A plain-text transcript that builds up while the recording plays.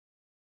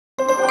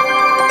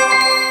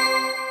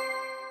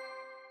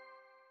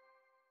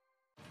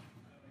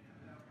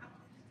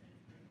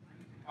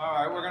All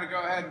right, we're going to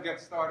go ahead and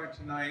get started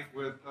tonight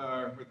with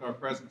our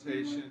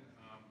presentation.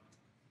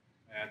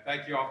 And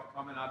thank you all for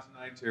coming out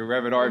tonight to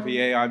Revit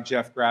RVA. I'm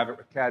Jeff Gravitt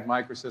with CAD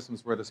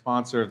Microsystems. We're the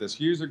sponsor of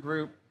this user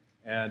group,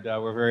 and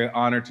we're very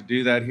honored to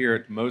do that here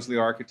at Mosley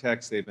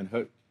Architects. They've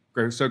been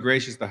so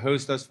gracious to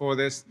host us for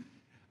this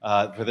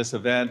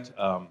event.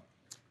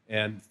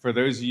 And for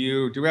those of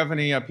you, do we have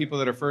any people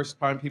that are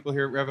first-time people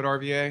here at Revit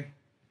RVA?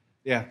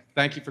 Yeah,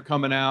 thank you for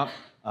coming out.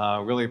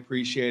 Really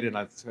appreciate it.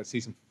 I see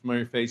some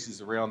familiar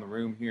faces around the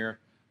room here.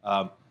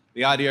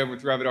 The idea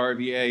with Revit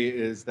RVA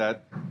is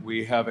that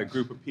we have a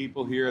group of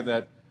people here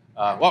that,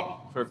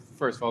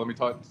 first of all, let me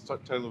tell you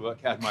a little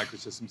about CAD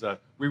Microsystems.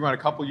 We run a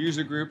couple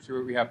user groups.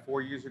 We have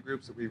 4 user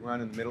groups that we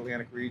run in the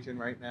Mid-Atlantic region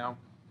right now.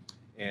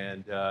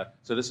 And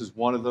so this is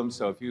one of them.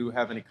 So if you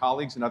have any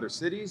colleagues in other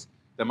cities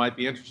that might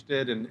be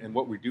interested in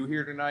what we do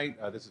here tonight,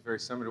 this is very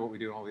similar to what we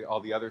do in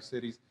all the other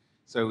cities.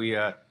 So we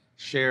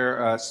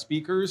share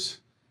speakers.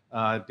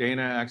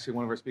 Dana, actually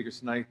one of our speakers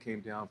tonight, came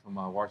down from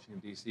Washington,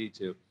 D.C.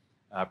 to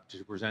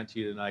present to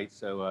you tonight.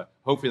 So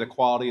hopefully the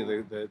quality of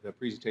the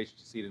presentations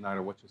you see tonight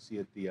are what you'll see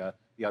at the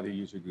other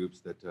user groups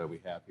that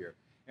we have here.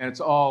 And it's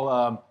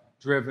all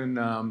driven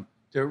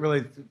to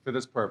really, for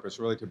this purpose,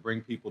 really to bring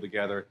people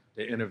together,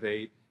 to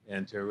innovate,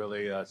 and to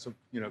really,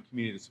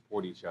 community to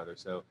support each other.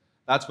 So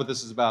that's what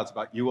this is about. It's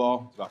about you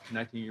all. It's about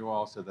connecting you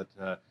all so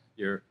that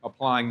you're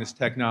applying this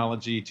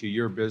technology to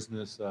your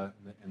business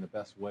in the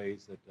best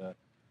ways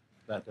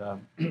that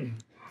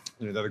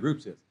the other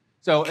groups is.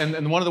 So,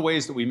 and one of the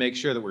ways that we make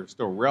sure that we're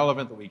still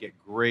relevant, that we get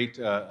great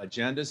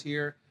agendas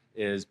here,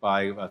 is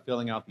by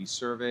filling out these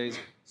surveys.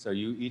 So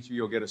each of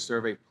you will get a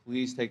survey.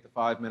 Please take the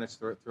 5 minutes,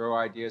 throw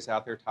ideas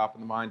out there. Top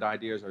of the mind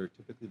ideas are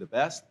typically the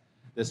best.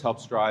 This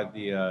helps drive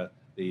the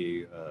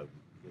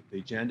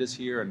agendas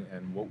here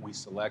and what we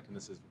select. And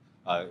this is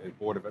a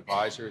board of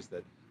advisors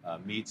that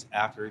meets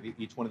after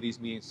each one of these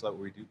meetings, so that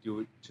we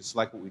do to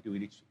select what we do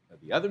at each of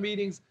the other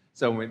meetings.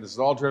 So this is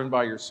all driven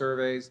by your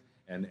surveys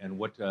and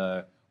what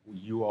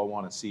you all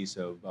want to see,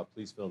 so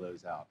please fill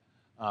those out.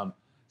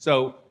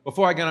 So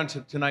before I get on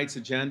to tonight's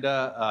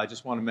agenda, I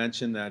just want to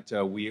mention that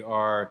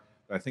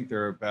I think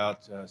there are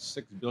about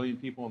 6 billion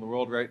people in the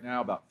world right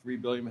now. About 3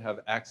 billion have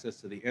access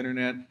to the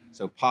internet,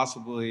 so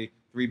possibly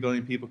 3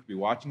 billion people could be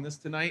watching this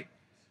tonight.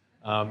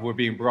 We're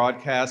being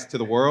broadcast to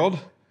the world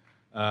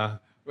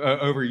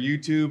over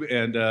YouTube,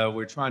 and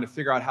we're trying to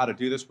figure out how to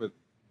do this with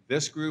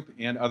this group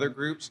and other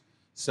groups.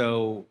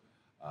 So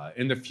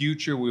in the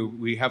future,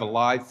 we have a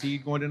live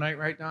feed going tonight,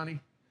 right, Donnie?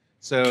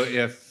 So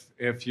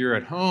if you're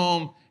at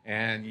home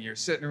and you're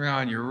sitting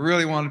around, you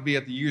really want to be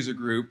at the user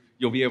group,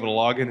 you'll be able to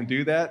log in and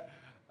do that.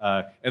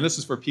 And this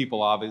is for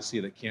people, obviously,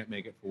 that can't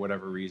make it for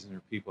whatever reason,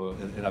 or people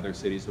in other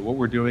cities. So what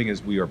we're doing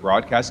is we are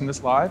broadcasting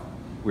this live.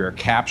 We are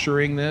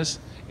capturing this.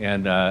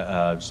 And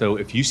so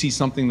if you see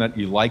something that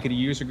you like at a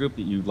user group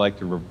that you'd like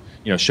to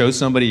show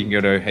somebody, you can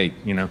go to, hey,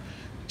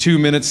 2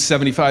 minutes,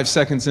 75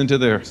 seconds into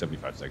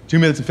 2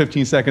 minutes and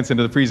 15 seconds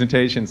into the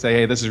presentation, say,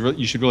 hey, this is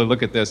you should really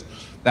look at this.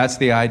 That's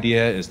the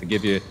idea, is to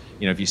give you,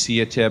 if you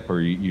see a tip or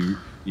you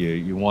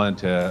want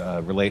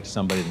to relate to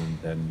somebody,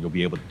 then you'll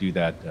be able to do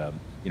that,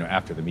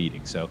 after the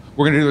meeting. So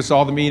we're going to do this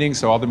all the meetings.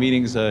 So all the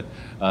meetings at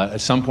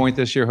some point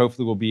this year,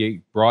 hopefully, will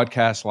be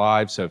broadcast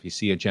live. So if you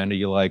see agenda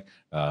you like,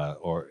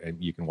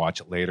 and you can watch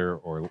it later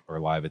or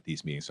live at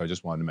these meetings. So I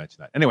just wanted to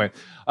mention that. Anyway,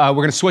 we're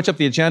going to switch up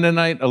the agenda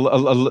tonight.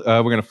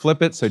 We're going to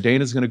flip it. So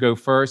Dana's going to go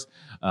first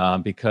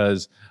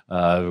because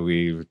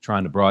we're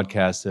trying to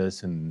broadcast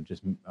this and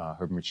just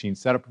her machine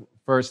set up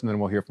first, and then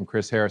we'll hear from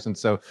Chris Harrison.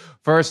 So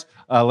first,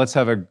 let's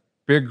have a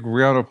big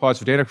round of applause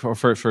for Dana.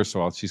 First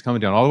of all, she's coming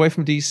down all the way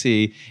from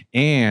DC,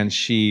 and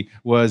she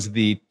was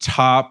the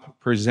top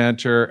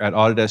presenter at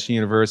Autodesk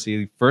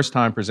University,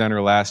 first-time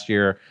presenter last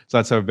year. So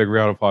let's have a big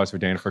round of applause for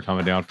Dana for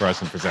coming down for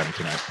us and presenting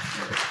tonight.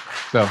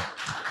 So,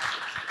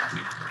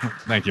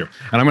 thank you.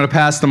 And I'm going to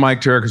pass the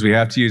mic to her because we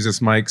have to use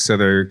this mic so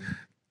there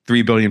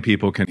 3 billion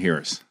people can hear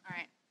us. All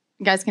right.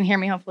 You guys can hear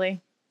me,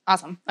 hopefully.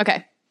 Awesome.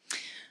 Okay.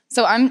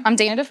 So I'm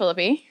Dana De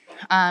Filippi.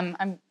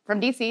 I'm from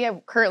DC.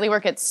 I currently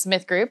work at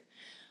Smith Group.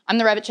 I'm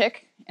the Revit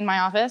chick in my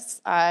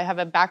office. I have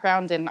a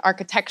background in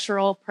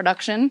architectural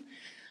production,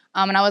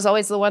 and I was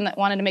always the one that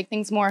wanted to make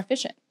things more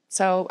efficient.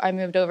 So I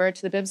moved over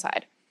to the BIM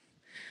side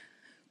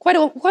quite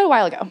a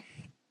while ago.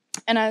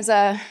 And as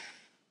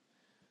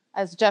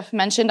Jeff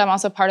mentioned, I'm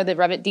also part of the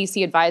Revit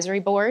DC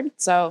advisory board.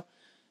 So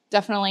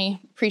definitely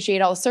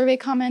appreciate all the survey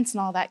comments and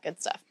all that good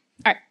stuff.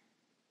 All right,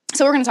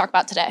 so we're going to talk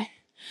about today.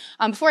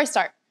 Before I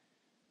start,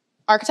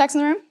 architects in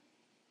the room?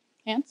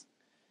 Hands?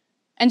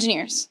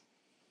 Engineers?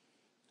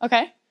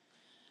 Okay.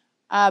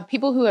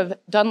 People who have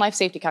done life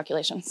safety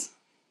calculations.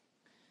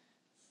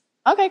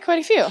 Okay, quite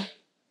a few.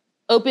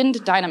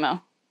 Opened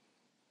Dynamo.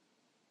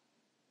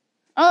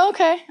 Oh,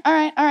 okay, all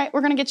right,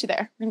 we're gonna get you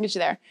there.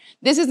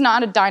 This is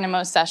not a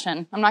Dynamo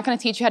session. I'm not gonna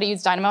teach you how to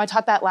use Dynamo. I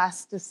taught that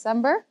last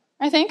December,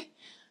 I think.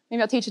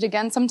 Maybe I'll teach it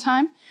again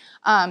sometime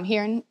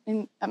here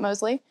at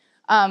Mosley.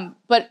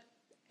 But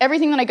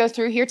everything that I go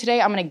through here today,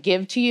 I'm gonna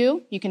give to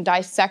you. You can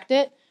dissect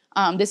it.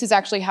 This is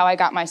actually how I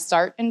got my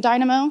start in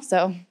Dynamo,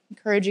 so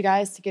Encourage you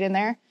guys to get in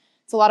there.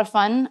 It's a lot of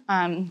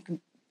fun.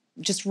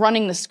 Just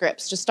running the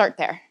scripts, just start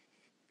there.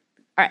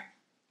 All right,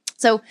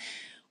 so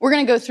we're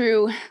gonna go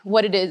through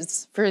what it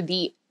is for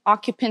the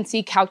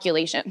occupancy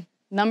calculation,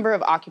 number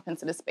of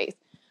occupants in a space.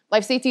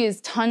 Life safety is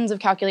tons of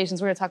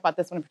calculations. We're gonna talk about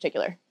this one in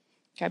particular,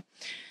 okay?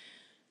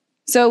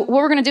 So what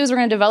we're gonna do is we're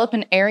gonna develop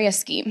an area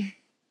scheme.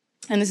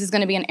 And this is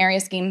gonna be an area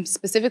scheme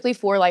specifically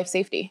for life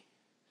safety.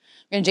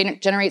 We're gonna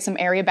generate some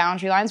area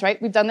boundary lines,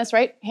 right? We've done this,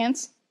 right,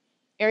 Hans?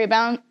 Area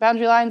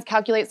boundary lines,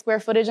 calculate square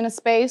footage in a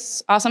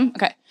space. Awesome,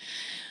 okay.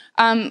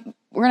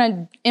 We're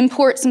gonna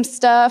import some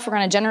stuff. We're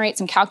gonna generate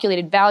some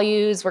calculated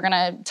values. We're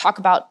gonna talk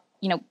about,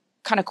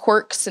 kind of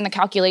quirks in the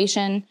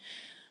calculation.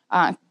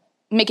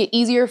 Make it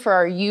easier for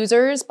our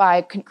users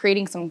by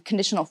creating some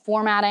conditional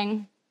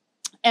formatting.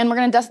 And we're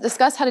gonna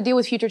discuss how to deal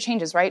with future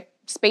changes, right?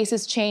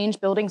 Spaces change,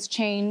 buildings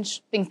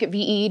change, things get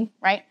VE'd,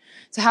 right?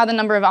 So how the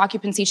number of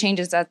occupancy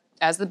changes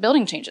as the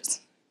building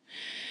changes.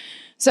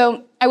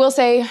 So I will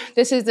say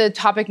this is a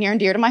topic near and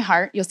dear to my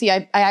heart. You'll see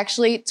I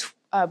actually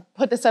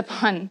put this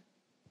up on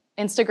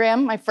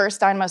Instagram, my first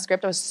Dynamo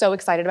script. I was so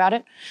excited about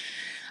it.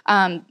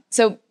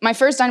 So my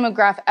first Dynamo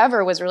graph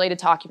ever was related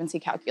to occupancy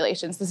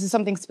calculations. This is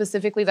something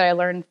specifically that I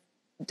learned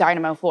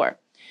Dynamo for.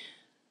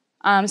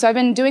 So I've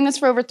been doing this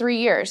for over 3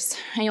 years,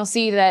 and you'll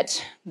see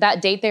that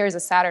date there is a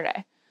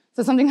Saturday.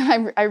 So something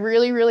that I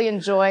really, really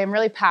enjoy. I'm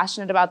really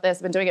passionate about this.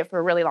 I've been doing it for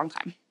a really long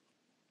time.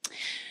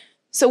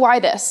 So why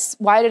this?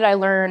 Why did I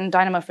learn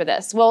Dynamo for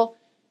this? Well,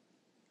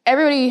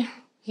 everybody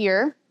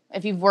here,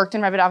 if you've worked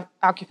in Revit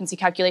occupancy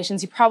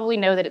calculations, you probably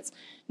know that it's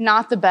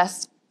not the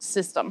best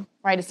system,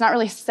 right? It's not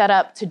really set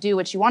up to do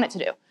what you want it to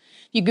do.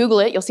 If you Google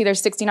it, you'll see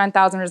there's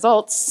 69,000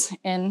 results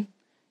in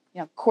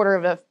a quarter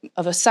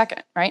of a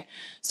second, right?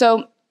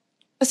 So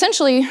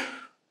essentially,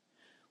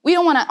 we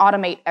don't want to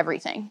automate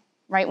everything,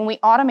 right? When we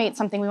automate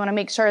something, we want to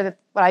make sure that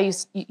what I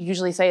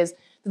usually say is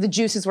that the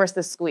juice is worth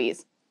the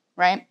squeeze,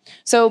 right?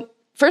 So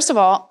first of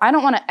all, I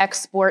don't want to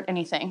export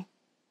anything.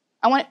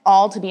 I want it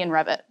all to be in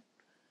Revit.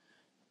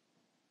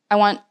 I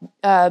want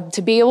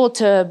to be able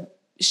to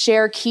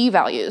share key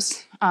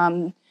values.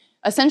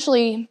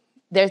 Essentially,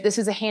 this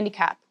is a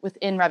handicap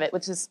within Revit,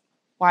 which is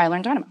why I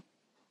learned Dynamo.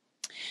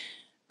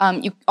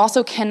 You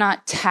also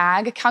cannot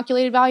tag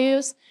calculated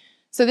values.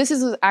 So this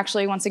is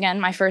actually, once again,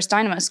 my first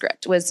Dynamo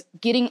script, was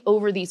getting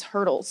over these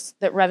hurdles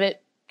that Revit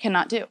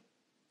cannot do.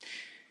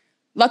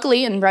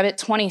 Luckily, in Revit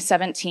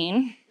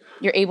 2017,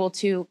 you're able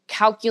to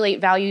calculate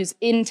values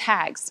in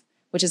tags,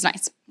 which is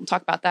nice. We'll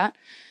talk about that.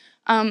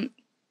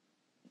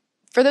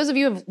 For those of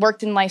you who have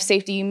worked in life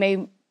safety, you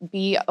may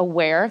be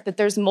aware that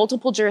there's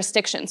multiple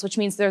jurisdictions, which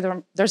means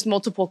there's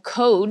multiple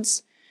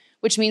codes,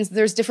 which means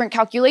there's different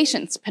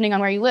calculations depending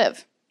on where you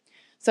live.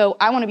 So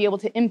I want to be able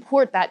to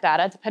import that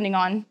data depending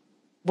on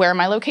where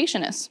my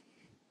location is.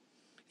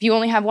 If you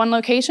only have one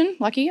location,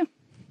 lucky you.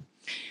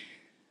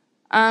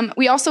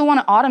 We also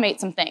want to automate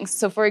some things.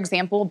 So for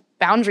example,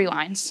 boundary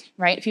lines,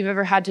 right? If you've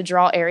ever had to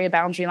draw area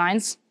boundary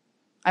lines,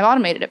 I've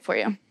automated it for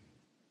you.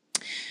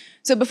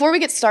 So before we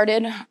get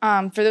started,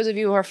 for those of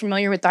you who are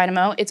familiar with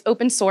Dynamo, it's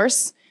open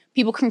source.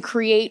 People can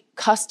create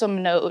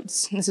custom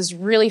nodes. And this is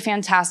really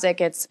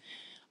fantastic. It's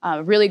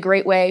a really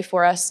great way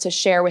for us to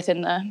share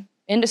within the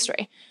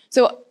industry.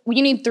 So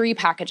we need 3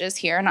 packages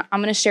here, and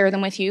I'm going to share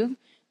them with you.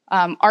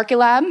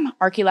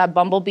 Archilab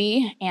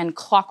Bumblebee, and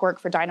Clockwork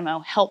for Dynamo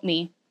help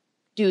me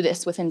do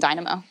this within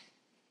Dynamo.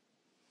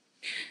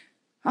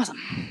 Awesome.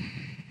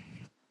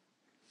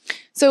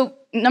 So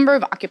number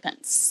of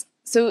occupants.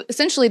 So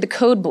essentially the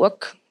code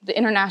book, the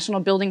International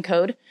Building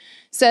Code,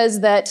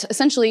 says that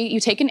essentially you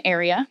take an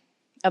area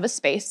of a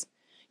space,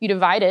 you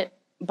divide it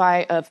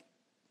by a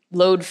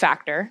load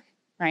factor,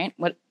 right?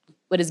 What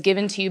is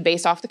given to you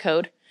based off the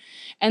code,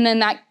 and then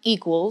that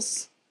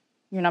equals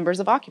your numbers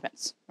of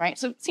occupants, right?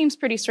 So it seems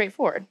pretty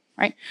straightforward,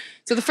 right?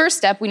 So the first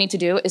step we need to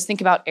do is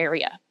think about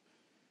area.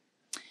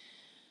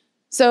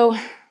 So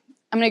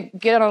I'm gonna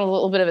get on a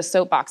little bit of a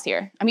soapbox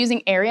here. I'm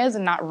using areas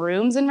and not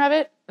rooms in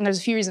Revit, and there's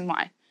a few reasons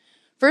why.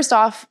 First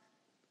off,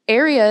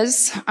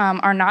 areas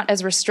are not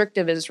as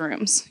restrictive as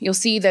rooms. You'll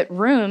see that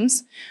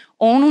rooms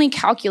only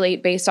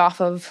calculate based off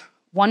of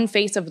one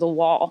face of the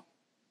wall,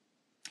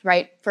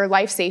 right? For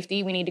life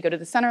safety, we need to go to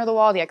the center of the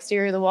wall, the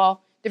exterior of the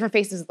wall, different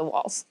faces of the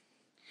walls.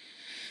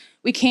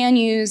 We can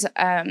use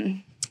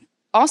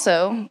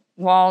also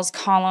walls,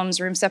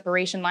 columns, room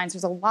separation lines.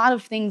 There's a lot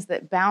of things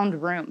that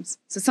bound rooms.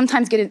 So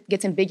sometimes it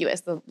gets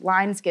ambiguous. The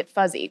lines get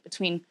fuzzy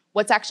between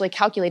what's actually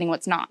calculating,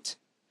 what's not.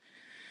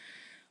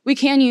 We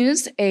can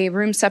use a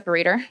room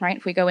separator, right?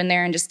 If we go in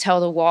there and just tell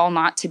the wall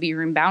not to be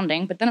room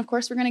bounding, but then of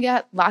course we're gonna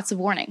get lots of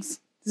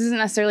warnings. This isn't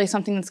necessarily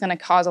something that's gonna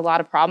cause a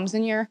lot of problems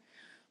in your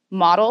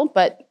model,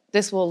 but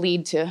this will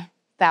lead to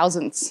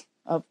thousands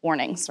of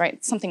warnings, right?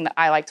 It's something that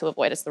I like to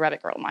avoid as the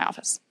Revit girl in my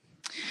office.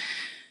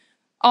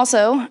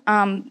 Also,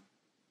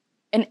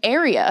 an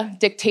area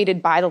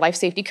dictated by the life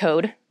safety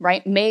code,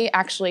 right, may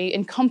actually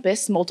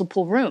encompass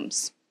multiple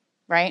rooms,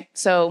 right?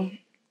 So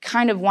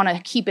kind of want to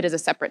keep it as a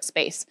separate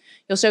space.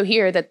 You'll show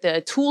here that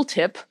the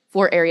tooltip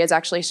for areas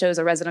actually shows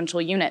a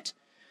residential unit,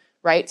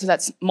 right? So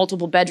that's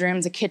multiple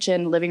bedrooms, a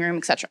kitchen, living room,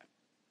 etc.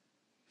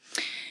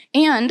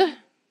 And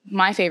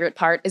my favorite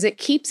part is it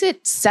keeps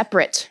it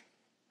separate,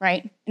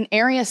 right? An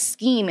area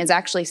scheme is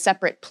actually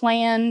separate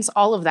plans,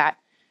 all of that,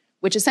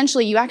 which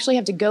essentially you actually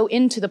have to go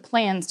into the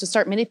plans to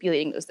start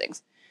manipulating those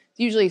things. It's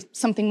usually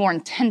something more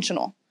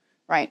intentional,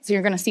 right? So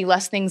you're gonna see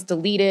less things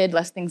deleted,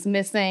 less things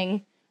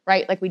missing,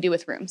 right? Like we do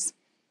with rooms.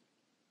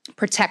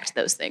 Protect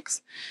those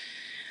things.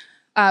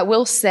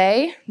 We'll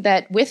say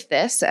that with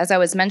this, as I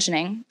was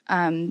mentioning,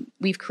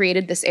 we've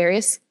created this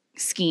area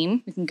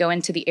scheme. We can go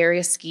into the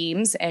area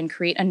schemes and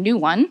create a new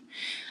one.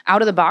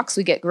 Out of the box,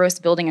 we get gross,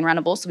 building, and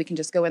rentable, so we can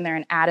just go in there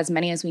and add as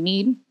many as we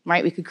need,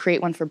 right? We could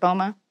create one for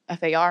BOMA,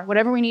 FAR,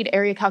 whatever we need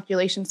area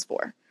calculations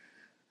for.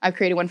 I've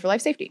created one for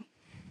life safety.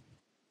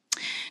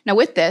 Now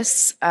with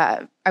this,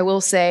 I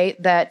will say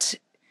that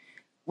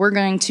we're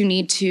going to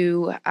need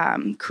to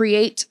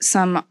create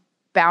some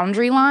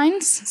boundary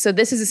lines. So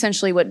this is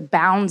essentially what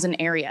bounds an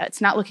area. It's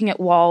not looking at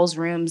walls,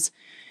 rooms,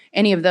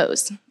 any of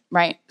those,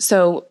 right?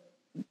 So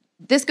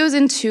this goes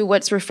into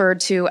what's referred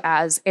to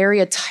as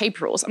area type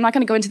rules. I'm not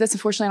going to go into this,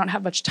 unfortunately, I don't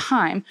have much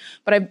time,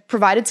 but I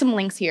provided some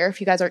links here if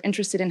you guys are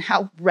interested in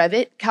how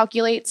Revit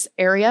calculates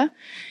area.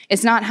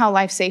 It's not how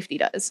life safety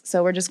does,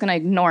 so we're just going to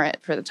ignore it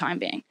for the time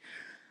being.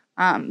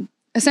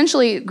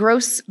 Essentially,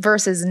 gross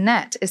versus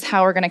net is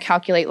how we're going to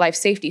calculate life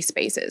safety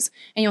spaces.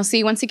 And you'll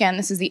see, once again,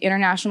 this is the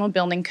International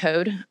Building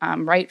Code,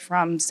 right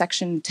from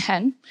Section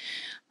 10,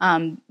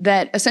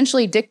 that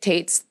essentially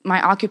dictates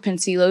my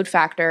occupancy load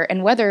factor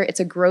and whether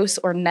it's a gross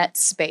or net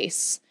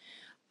space.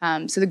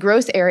 So the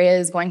gross area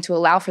is going to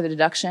allow for the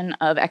deduction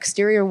of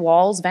exterior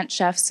walls, vent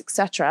shafts,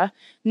 etc.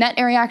 Net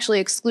area actually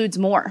excludes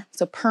more.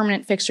 So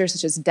permanent fixtures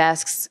such as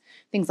desks,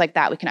 things like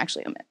that, we can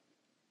actually omit.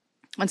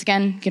 Once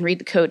again, you can read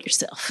the code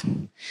yourself.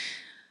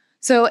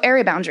 So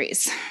area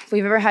boundaries. If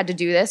we've ever had to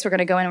do this, we're going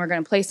to go in and we're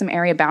going to place some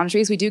area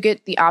boundaries. We do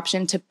get the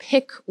option to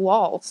pick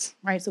walls,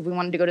 right? So if we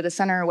wanted to go to the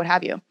center or what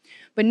have you.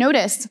 But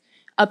notice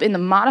up in the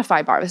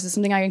modify bar, this is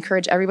something I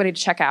encourage everybody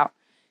to check out.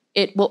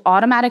 It will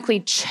automatically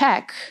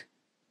check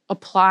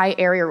apply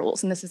area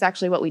rules. And this is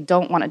actually what we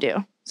don't want to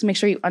do. So make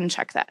sure you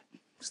uncheck that.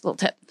 Just a little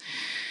tip.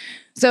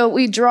 So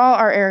we draw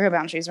our area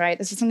boundaries, right?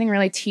 This is something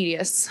really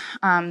tedious.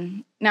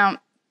 Now,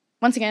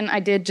 once again, I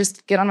did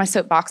just get on my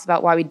soapbox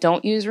about why we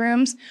don't use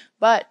rooms,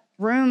 but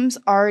rooms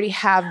already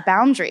have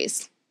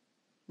boundaries,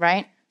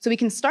 right? So we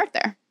can start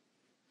there.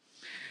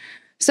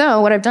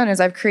 So what I've done is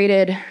I've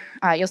created,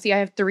 you'll see I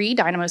have 3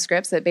 Dynamo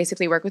scripts that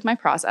basically work with my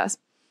process.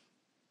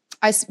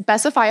 I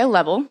specify a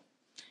level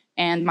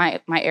and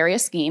my area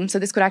scheme. So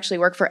this could actually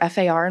work for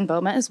FAR and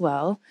BOMA as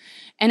well.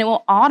 And it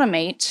will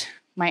automate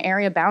my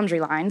area boundary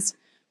lines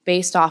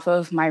based off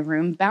of my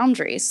room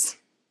boundaries,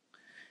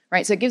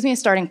 right? So it gives me a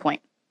starting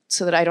point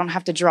so that I don't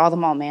have to draw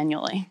them all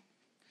manually.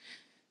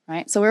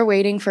 Right, so we're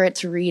waiting for it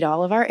to read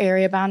all of our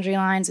area boundary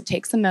lines. It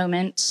takes a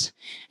moment,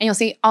 and you'll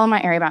see all of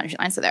my area boundary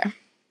lines are there.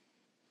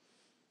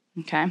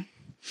 Okay.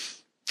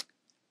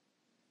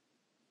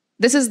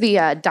 This is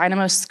the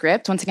Dynamo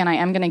script. Once again, I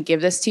am going to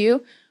give this to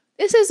you.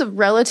 This is a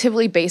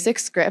relatively basic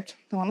script.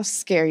 Don't want to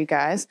scare you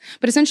guys.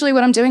 But essentially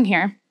what I'm doing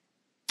here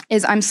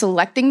is I'm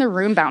selecting the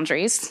room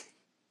boundaries.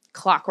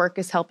 Clockwork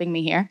is helping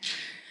me here.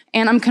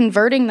 And I'm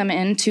converting them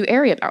into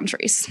area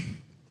boundaries.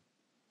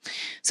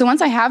 So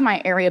once I have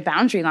my area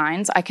boundary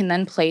lines, I can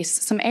then place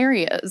some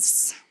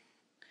areas.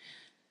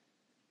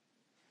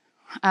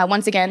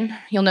 Once again,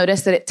 you'll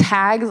notice that it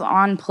tags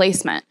on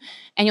placement.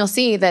 And you'll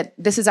see that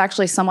this is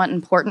actually somewhat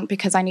important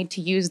because I need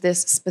to use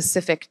this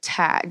specific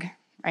tag,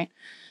 right?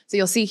 So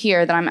you'll see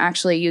here that I'm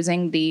actually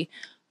using the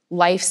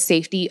life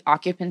safety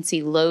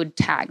occupancy load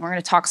tag. We're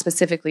going to talk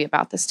specifically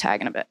about this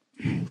tag in a bit.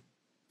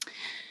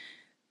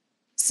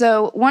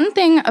 So one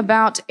thing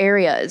about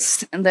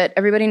areas that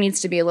everybody needs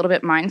to be a little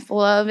bit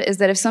mindful of is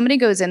that if somebody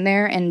goes in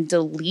there and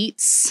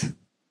deletes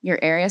your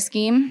area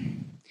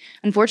scheme,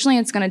 unfortunately,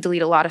 it's going to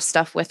delete a lot of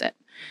stuff with it.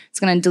 It's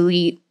going to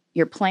delete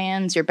your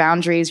plans, your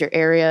boundaries, your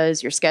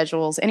areas, your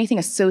schedules, anything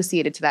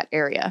associated to that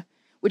area,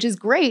 which is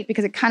great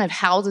because it kind of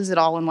houses it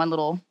all in one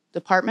little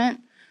department,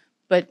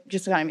 but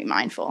just got to be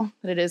mindful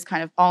that it is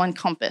kind of all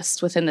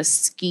encompassed within the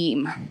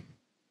scheme.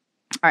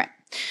 All right.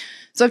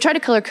 So I've tried to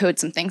color code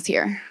some things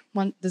here.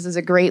 This is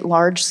a great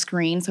large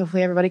screen, so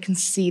hopefully everybody can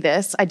see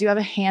this. I do have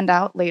a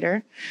handout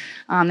later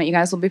that you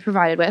guys will be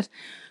provided with.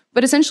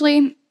 But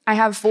essentially, I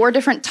have 4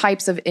 different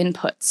types of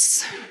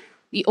inputs.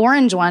 The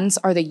orange ones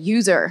are the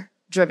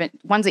user-driven,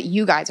 ones that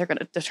you guys are going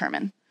to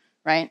determine,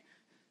 right?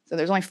 So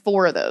there's only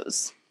 4 of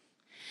those.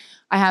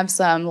 I have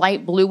some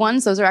light blue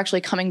ones. Those are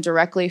actually coming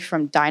directly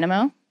from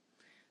Dynamo.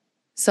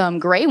 Some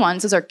gray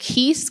ones, those are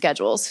key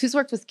schedules. Who's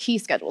worked with key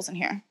schedules in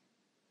here?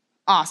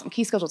 Awesome,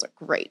 key schedules are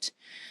great.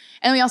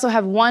 And we also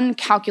have one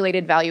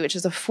calculated value, which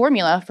is a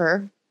formula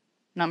for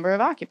number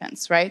of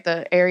occupants, right?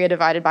 The area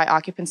divided by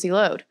occupancy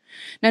load.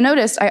 Now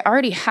notice I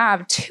already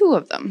have 2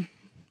 of them,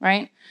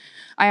 right?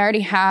 I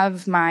already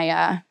have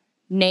my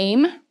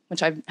name,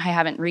 which I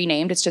haven't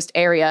renamed, it's just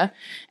area,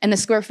 and the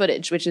square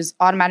footage, which is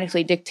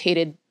automatically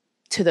dictated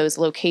to those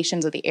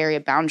locations of the area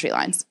boundary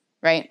lines,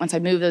 right? Once I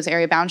move those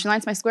area boundary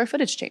lines, my square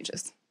footage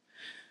changes.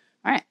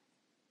 All right,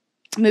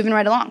 moving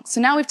right along.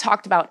 So now we've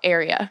talked about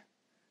area,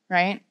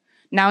 right?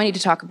 Now we need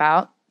to talk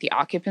about the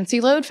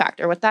occupancy load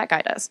factor, what that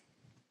guy does.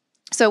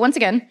 So once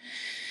again,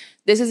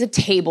 this is a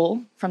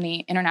table from the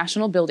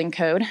International Building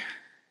Code.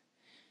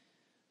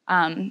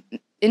 And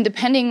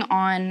depending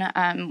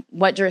on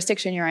what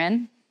jurisdiction you're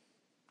in,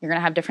 you're going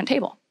to have a different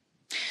table.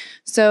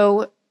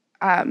 So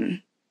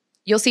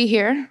you'll see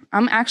here,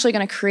 I'm actually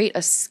going to create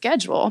a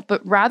schedule,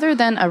 but rather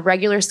than a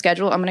regular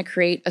schedule, I'm going to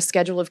create a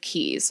schedule of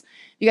keys.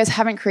 If you guys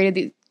haven't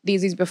created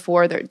these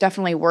before, they're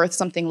definitely worth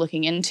something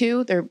looking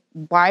into. They're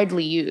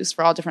widely used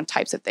for all different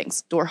types of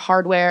things, door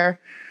hardware,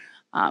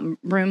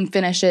 room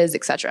finishes,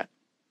 etc.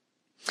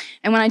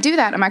 And when I do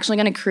that, I'm actually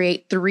going to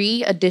create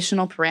 3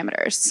 additional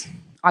parameters.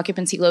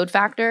 Occupancy load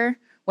factor,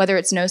 whether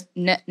it's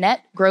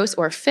net, gross,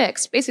 or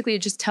fixed, basically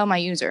just tell my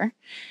user,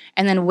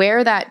 and then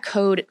where that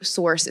code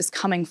source is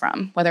coming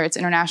from, whether it's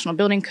International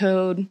Building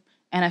Code,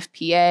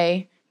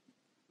 NFPA,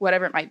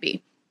 whatever it might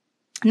be.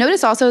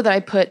 Notice also that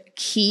I put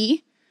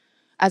key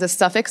as a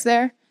suffix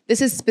there. This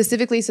is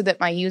specifically so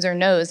that my user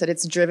knows that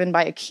it's driven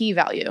by a key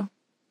value,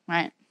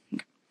 right?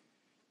 Okay.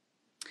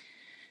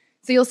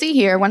 So you'll see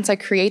here, once I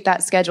create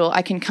that schedule,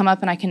 I can come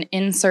up and I can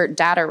insert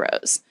data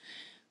rows.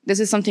 This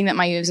is something that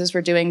my users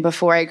were doing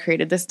before I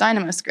created this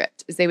Dynamo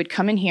script, is they would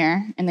come in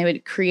here and they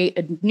would create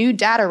a new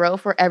data row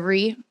for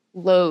every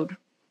load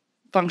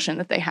function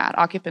that they had,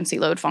 occupancy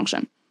load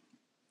function.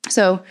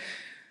 So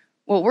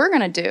what we're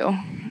going to do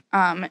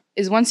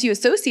is once you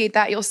associate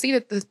that, you'll see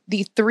that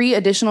the 3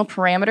 additional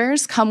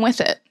parameters come with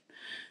it,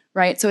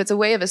 right? So it's a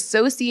way of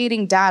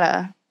associating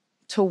data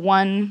to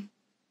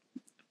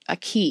a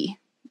key,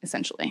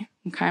 essentially,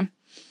 okay?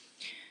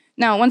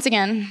 Now, once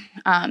again,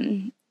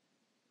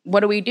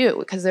 what do we do?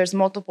 Because there's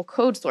multiple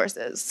code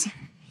sources.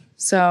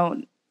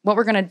 So what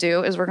we're going to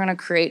do is we're going to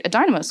create a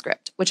Dynamo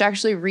script, which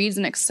actually reads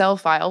an Excel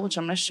file, which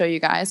I'm going to show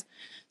you guys.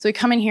 So we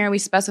come in here, we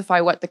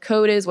specify what the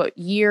code is, what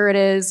year it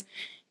is,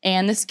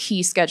 and this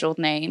key scheduled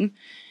name.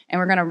 And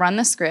we're going to run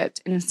the script,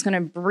 and it's going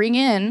to bring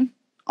in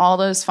all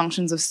those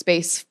functions of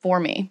space for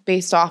me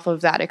based off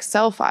of that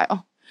Excel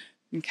file.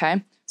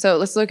 Okay, so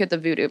let's look at the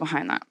voodoo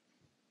behind that.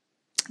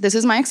 This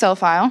is my Excel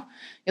file.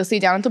 You'll see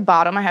down at the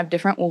bottom, I have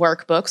different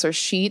workbooks or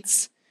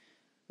sheets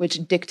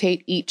which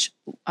dictate each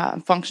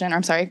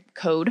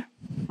code,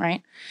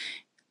 right?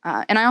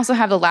 And I also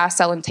have the last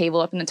cell and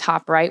table up in the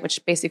top right,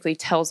 which basically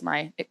tells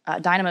my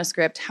Dynamo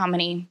script how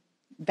many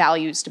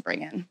values to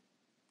bring in.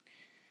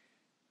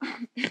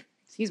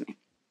 Excuse me.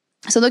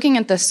 So looking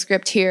at the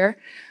script here,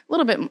 a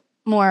little bit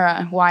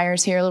more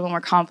wires here, a little bit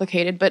more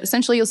complicated, but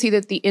essentially you'll see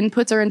that the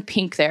inputs are in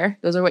pink there.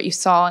 Those are what you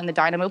saw in the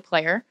Dynamo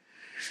player.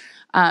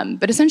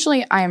 But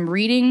essentially I am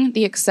reading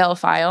the Excel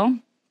file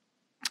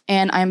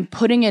and I'm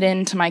putting it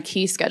into my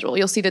key schedule.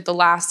 You'll see that the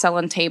last cell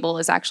and table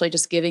is actually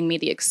just giving me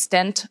the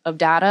extent of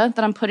data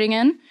that I'm putting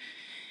in.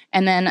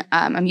 And then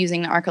I'm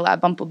using the Arcalab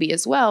Bumblebee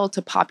as well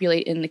to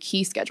populate in the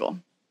key schedule.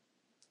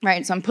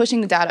 Right, so I'm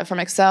pushing the data from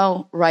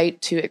Excel right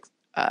to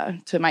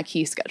my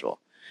key schedule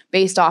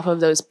based off of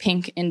those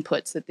pink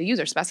inputs that the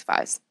user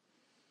specifies.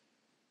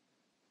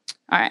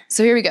 All right,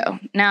 so here we go.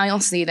 Now you'll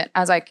see that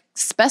as I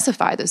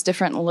specify those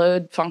different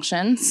load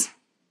functions,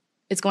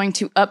 it's going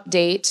to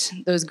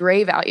update those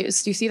gray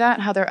values. Do you see that,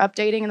 how they're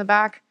updating in the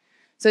back?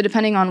 So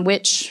depending on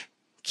which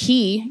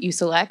key you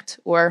select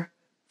or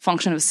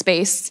function of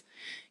space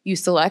you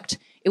select,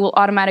 it will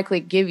automatically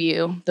give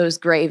you those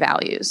gray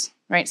values,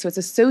 right? So it's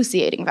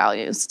associating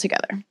values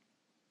together.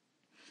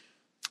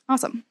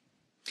 Awesome.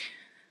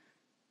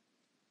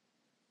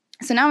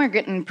 So now we're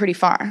getting pretty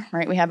far,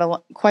 right? We have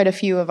quite a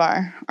few of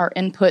our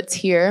inputs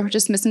here. We're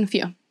just missing a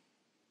few.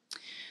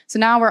 So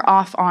now we're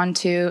off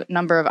onto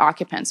number of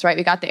occupants, right?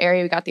 We got the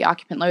area, we got the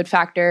occupant load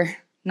factor,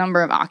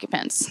 number of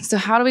occupants. So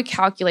how do we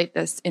calculate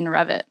this in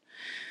Revit?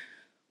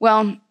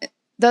 Well, it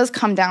does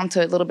come down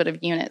to a little bit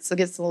of units. So it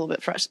gets a little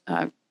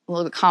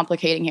bit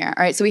complicating here.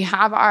 All right, so we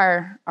have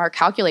our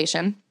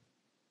calculation.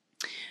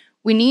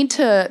 We need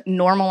to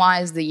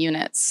normalize the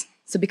units.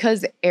 So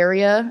because the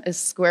area is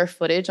square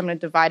footage, I'm going to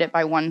divide it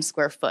by 1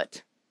 square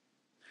foot.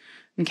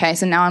 Okay,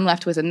 so now I'm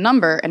left with a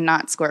number and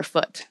not square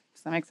foot.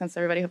 Does that make sense to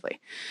everybody,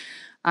 hopefully?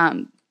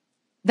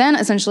 Then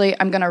essentially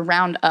I'm going to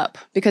round up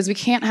because we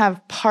can't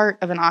have part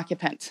of an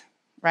occupant,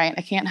 right?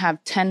 I can't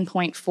have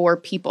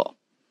 10.4 people,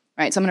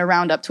 right? So I'm going to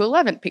round up to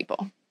 11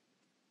 people.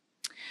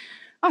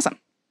 Awesome.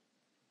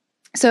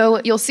 So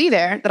you'll see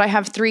there that I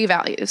have 3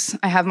 values.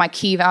 I have my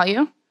key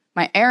value,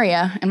 my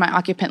area, and my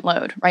occupant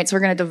load, right? So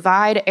we're going to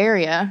divide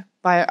area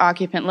by our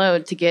occupant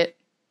load to get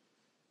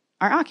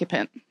our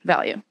occupant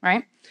value,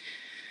 right?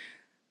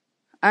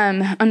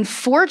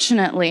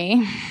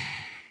 Unfortunately,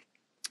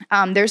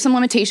 there's some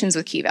limitations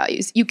with key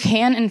values. You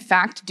can, in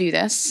fact, do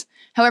this.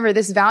 However,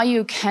 this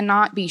value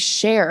cannot be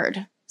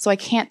shared, so I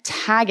can't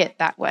tag it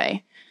that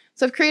way.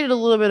 So I've created a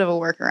little bit of a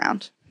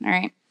workaround, all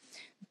right?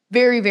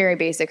 Very, very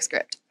basic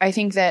script. I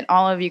think that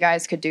all of you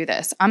guys could do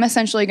this. I'm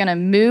essentially going to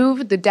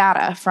move the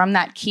data from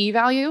that key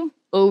value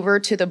over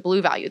to the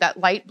blue value, that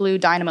light blue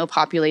Dynamo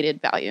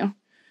populated value,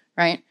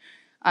 right?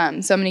 So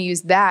I'm going to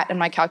use that in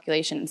my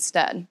calculation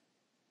instead.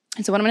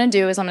 And so what I'm going to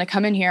do is I'm going to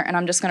come in here and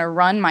I'm just going to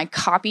run my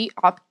copy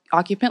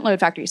occupant load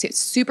factor. You see it's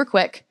super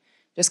quick.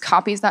 Just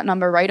copies that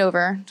number right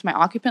over to my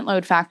occupant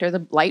load factor,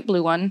 the light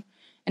blue one.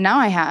 And now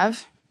I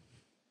have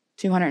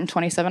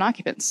 227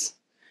 occupants.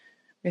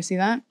 You see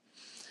that?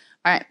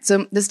 All right,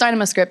 so this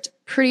Dynamo script,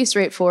 pretty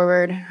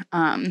straightforward.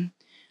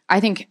 I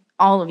think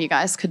all of you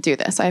guys could do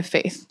this. I have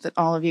faith that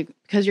all of you,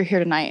 because you're here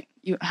tonight,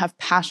 you have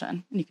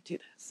passion and you could do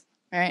this.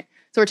 All right,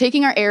 so we're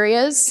taking our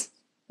areas.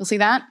 You'll see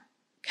that?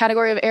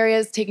 Category of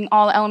areas, taking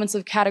all the elements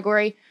of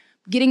category,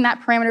 getting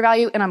that parameter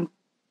value, and I'm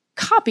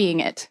copying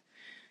it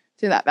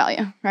to that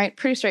value, right?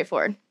 Pretty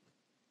straightforward.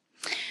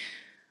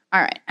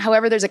 All right,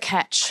 however, there's a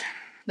catch.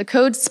 The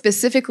code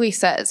specifically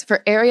says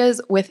for areas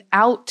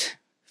without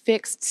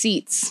fixed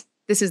seats,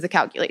 this is the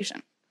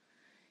calculation.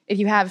 If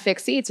you have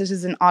fixed seats, this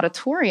is an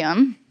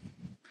auditorium,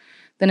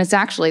 then it's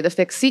actually the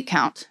fixed seat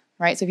count,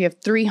 right? So if you have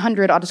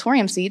 300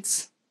 auditorium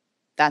seats,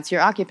 that's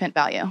your occupant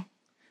value.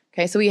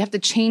 Okay, so we have to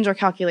change our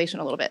calculation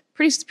a little bit.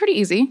 Pretty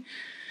easy.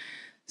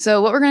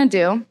 So what we're gonna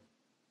do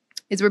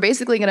is we're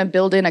basically gonna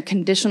build in a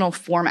conditional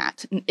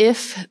format, an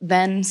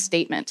if-then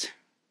statement,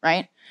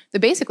 right? That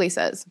basically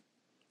says,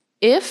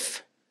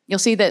 if, you'll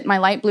see that my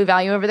light blue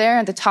value over there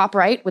at the top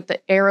right with the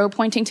arrow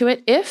pointing to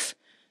it, if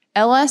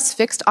LS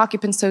fixed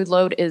occupancy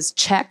load is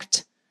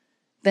checked,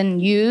 then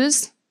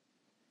use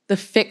the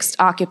fixed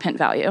occupant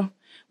value,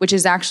 which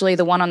is actually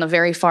the one on the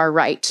very far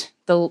right,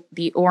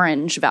 the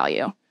orange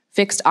value,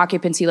 fixed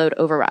occupancy load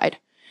override.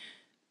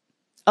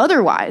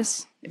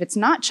 Otherwise, if it's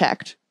not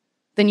checked,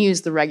 then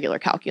use the regular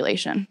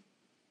calculation,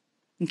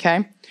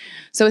 okay?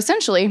 So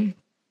essentially,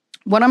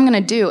 what I'm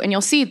gonna do, and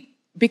you'll see,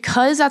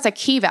 because that's a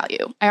key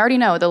value, I already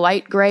know the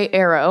light gray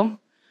arrow,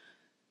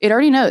 it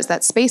already knows,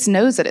 that space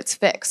knows that it's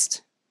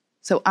fixed.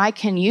 So I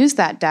can use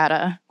that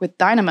data with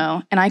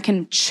Dynamo, and I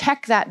can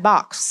check that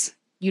box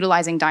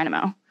utilizing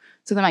Dynamo,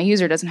 so that my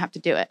user doesn't have to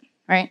do it,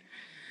 right?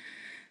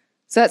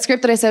 So that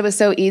script that I said was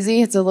so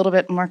easy, it's a little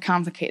bit more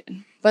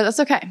complicated, but that's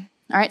okay.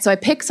 All right, so I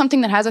pick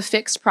something that has a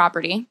fixed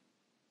property,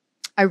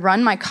 I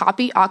run my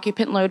copy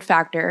occupant load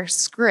factor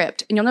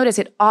script, and you'll notice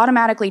it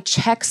automatically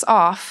checks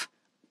off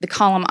the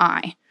column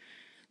I.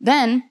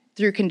 Then,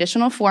 through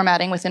conditional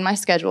formatting within my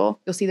schedule,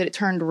 you'll see that it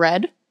turned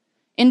red,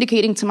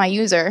 indicating to my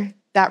user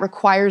that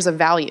requires a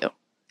value.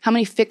 How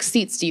many fixed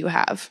seats do you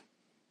have?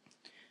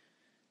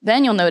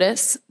 Then you'll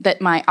notice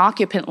that my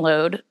occupant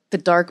load, the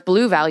dark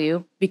blue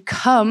value,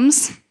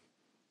 becomes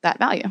that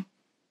value.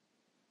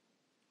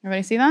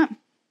 Everybody see that?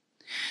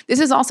 This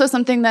is also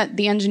something that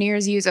the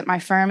engineers use at my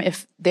firm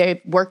if they've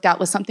worked out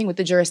with something with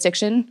the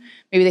jurisdiction.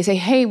 Maybe they say,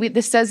 hey,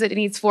 this says that it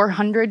needs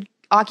 400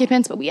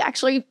 occupants, but I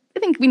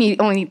think we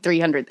only need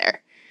 300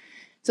 there.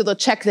 So they'll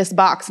check this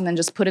box and then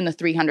just put in the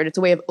 300. It's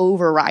a way of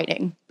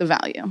overriding the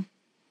value.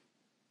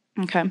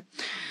 Okay,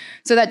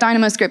 so that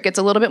Dynamo script gets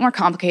a little bit more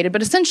complicated,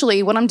 but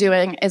essentially what I'm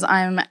doing is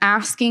I'm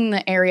asking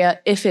the area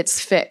if it's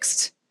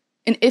fixed.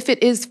 And if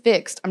it is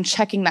fixed, I'm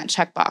checking that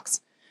checkbox.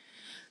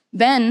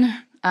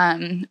 Then,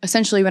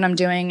 essentially what I'm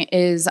doing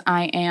is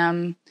I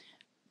am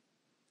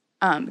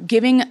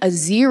giving a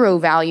 0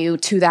 value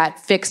to that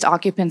fixed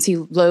occupancy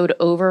load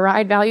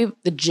override value,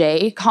 the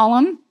J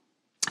column,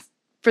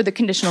 for the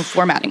conditional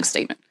formatting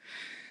statement.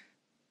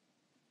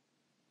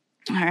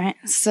 All right,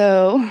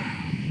 so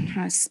I'm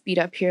trying to speed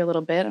up here a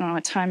little bit. I don't know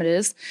what time it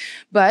is,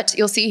 but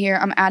you'll see here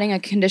I'm adding a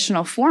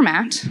conditional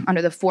format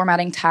under the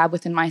formatting tab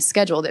within my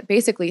schedule that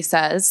basically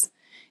says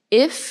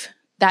if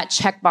that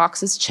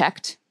checkbox is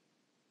checked,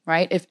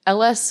 right? If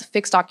LS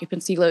fixed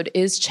occupancy load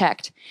is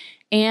checked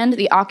and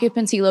the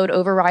occupancy load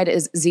override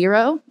is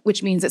 0,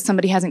 which means that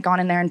somebody hasn't gone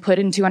in there and put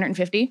in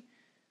 250,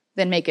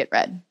 then make it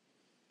red,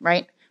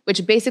 right?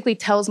 Which basically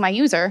tells my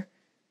user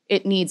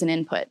it needs an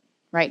input,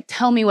 right?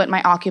 Tell me what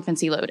my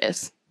occupancy load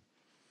is.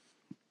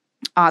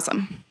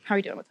 Awesome. How are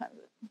we doing? What time is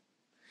it?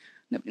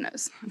 Nobody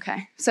knows.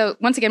 Okay. So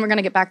once again, we're going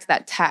to get back to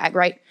that tag,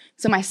 right?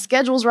 So my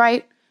schedule's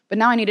right, but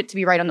now I need it to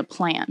be right on the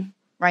plan,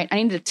 right? I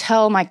need to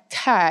tell my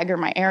tag or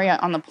my area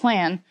on the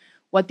plan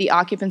what the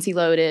occupancy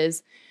load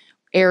is,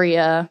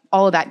 area,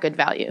 all of that good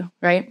value,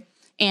 right?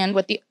 And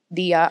what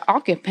the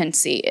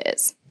occupancy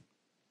is.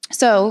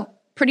 So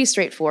pretty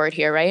straightforward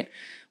here, right?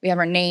 We have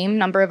our name,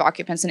 number of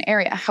occupants, and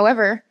area.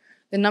 However,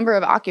 the number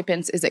of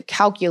occupants is a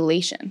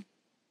calculation.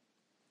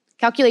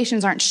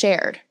 Calculations aren't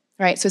shared,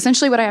 right? So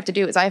essentially what I have to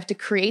do is I have to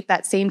create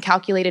that same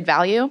calculated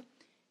value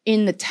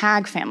in the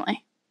tag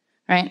family,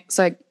 right?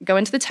 So I go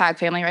into the tag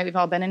family, right? We've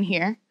all been in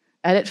here,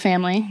 edit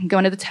family, go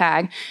into the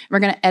tag, and we're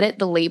gonna edit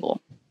the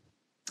label.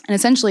 And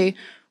essentially,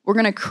 we're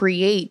gonna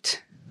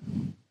create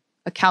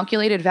a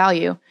calculated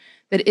value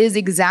that is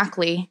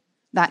exactly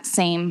that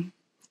same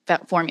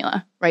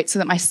formula, right? So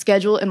that my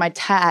schedule and my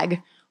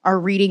tag are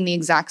reading the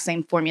exact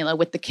same formula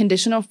with the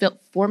conditional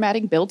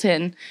formatting built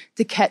in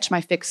to catch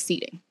my fixed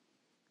seating.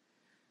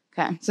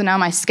 Okay, so now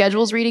my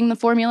schedule's reading the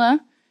formula,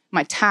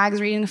 my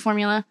tag's reading the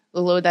formula,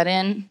 we'll load that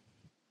in,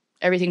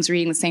 everything's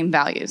reading the same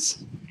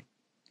values.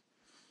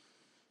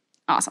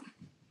 Awesome.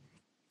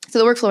 So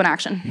the workflow in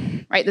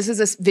action, right? This is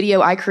this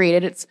video I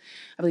created. It's,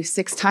 I believe,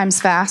 6 times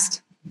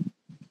fast.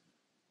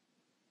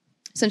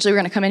 Essentially, we're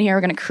going to come in here,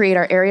 we're going to create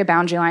our area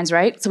boundary lines,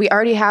 right? So we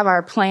already have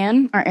our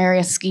plan, our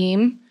area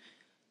scheme,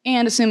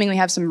 and assuming we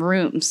have some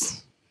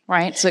rooms,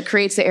 right? So it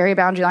creates the area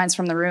boundary lines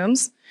from the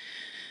rooms.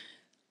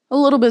 A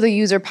little bit of the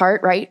user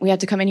part, right? We have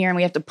to come in here and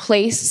we have to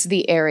place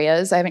the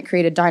areas. I haven't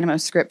created Dynamo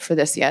script for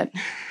this yet.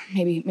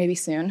 Maybe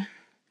soon.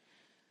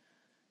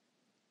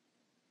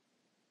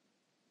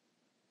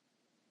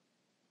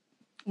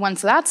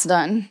 Once that's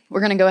done, we're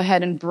going to go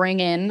ahead and bring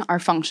in our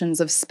functions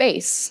of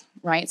space,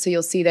 right? So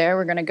you'll see there,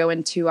 we're going to go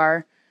into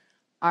our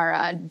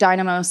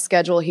Dynamo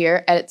schedule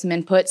here, edit some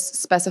inputs,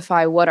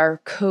 specify what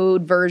our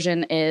code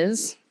version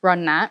is,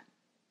 run that,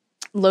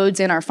 loads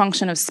in our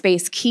function of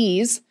space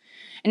keys,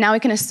 and now we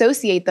can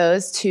associate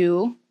those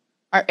to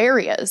our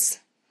areas,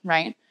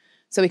 right?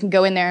 So we can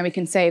go in there and we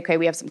can say, okay,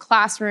 we have some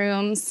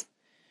classrooms,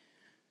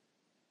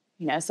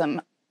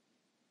 some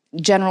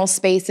general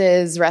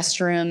spaces,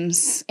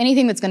 restrooms,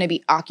 anything that's going to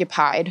be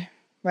occupied,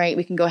 right?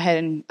 We can go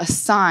ahead and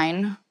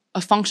assign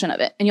a function of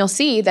it. And you'll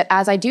see that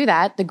as I do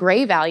that, the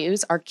gray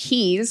values, our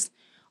keys,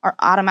 are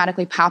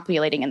automatically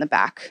populating in the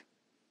back,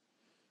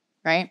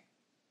 right?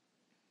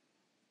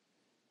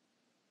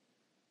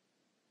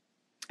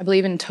 I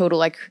believe in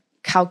total, I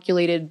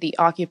calculated the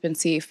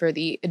occupancy for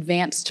the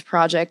advanced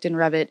project in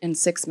Revit in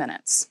 6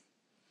 minutes.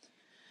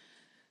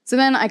 So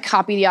then I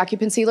copy the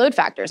occupancy load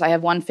factors. I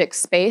have one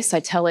fixed space,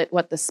 I tell it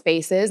what the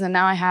space is, and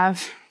now I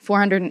have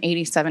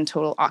 487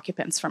 total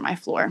occupants for my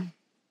floor.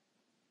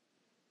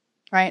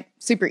 Right?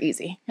 Super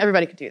easy.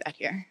 Everybody could do that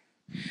here.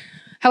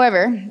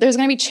 However, there's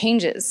going to be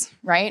changes,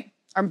 right?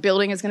 Our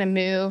building is going to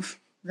move.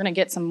 We're going to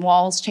get some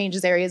walls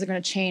changes, areas are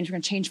going to change. We're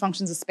going to change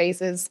functions of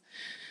spaces.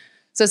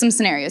 So some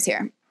scenarios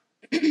here.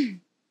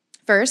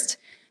 First,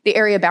 the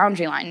area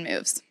boundary line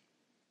moves,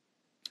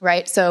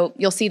 right? So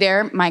you'll see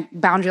there, my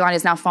boundary line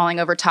is now falling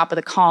over top of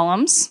the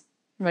columns.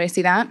 Everybody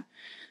see that?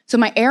 So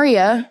my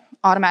area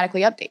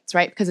automatically updates,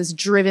 right? Because it's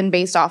driven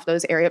based off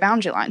those area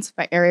boundary lines. If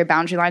my area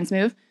boundary lines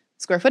move,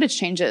 square footage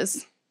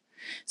changes.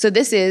 So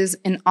this is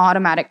an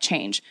automatic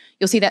change.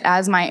 You'll see that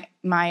as my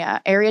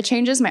area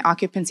changes, my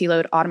occupancy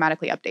load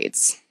automatically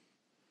updates,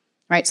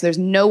 right? So there's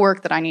no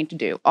work that I need to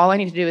do. All I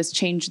need to do is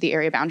change the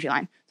area boundary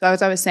line. So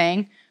as I was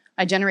saying,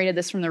 I generated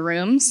this from the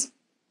rooms.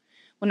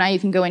 Well, now you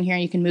can go in here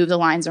and you can move the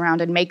lines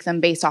around and make them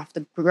based off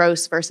the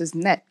gross versus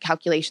net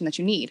calculation that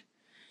you need.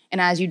 And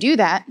as you do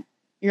that,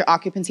 your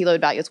occupancy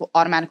load values will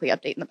automatically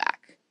update in the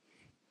back.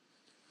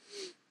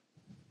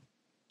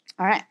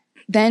 All right.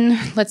 Then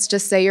let's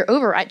just say your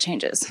override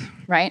changes,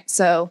 right?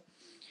 So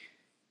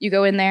you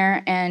go in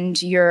there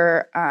and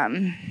you're,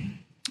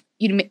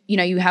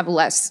 you have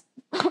less,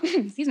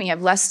 excuse me, you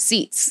have less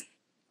seats.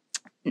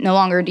 No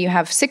longer do you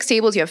have 6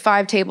 tables, you have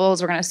 5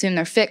 tables. We're going to assume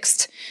they're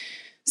fixed.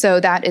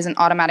 So that is an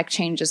automatic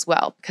change as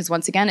well, because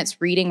once again,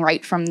 it's reading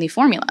right from the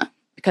formula.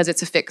 Because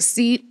it's a fixed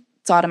seat,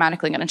 it's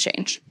automatically going to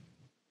change.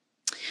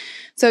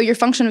 So your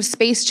function of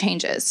space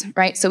changes,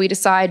 right? So we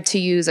decide to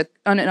use an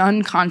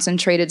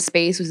unconcentrated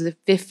space, which is a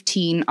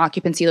 15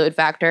 occupancy load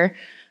factor,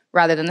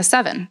 rather than the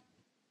 7.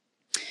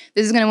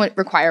 This is going to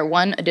require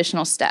one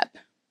additional step.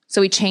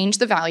 So we change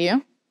the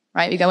value,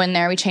 right? We go in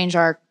there, we change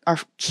our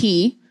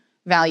key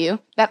value.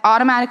 That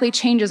automatically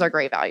changes our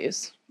gray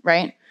values,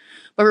 right?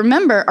 But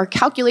remember, our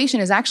calculation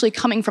is actually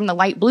coming from the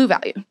light blue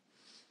value.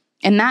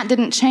 And that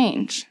didn't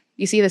change.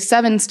 You see the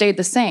 7 stayed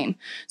the same.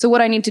 So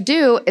what I need to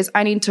do is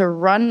I need to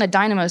run the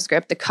Dynamo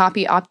script, the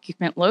copy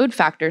occupant load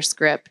factor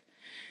script,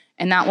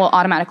 and that will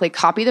automatically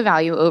copy the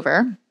value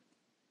over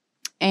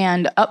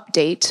and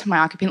update my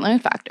occupant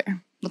load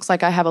factor. Looks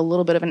like I have a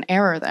little bit of an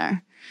error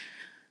there.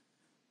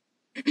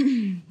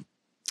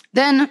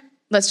 Then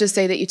let's just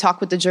say that you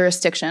talk with the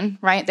jurisdiction,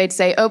 right? They'd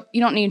say, oh,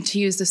 you don't need to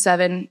use the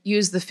 7,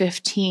 use the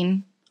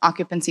 15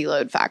 occupancy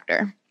load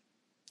factor.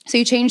 So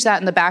you change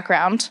that in the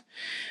background,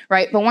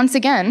 right? But once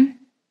again,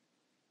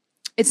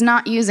 it's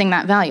not using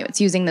that value. It's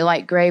using the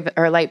light gray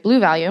or light blue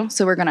value.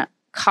 So we're going to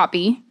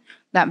copy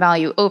that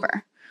value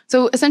over.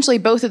 So essentially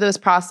both of those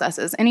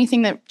processes,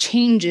 anything that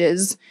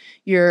changes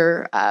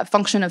your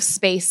function of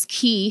space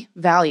key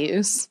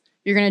values,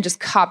 you're going to just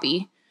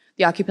copy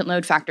the occupant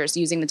load factors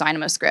using the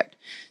Dynamo script.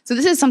 So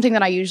this is something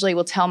that I usually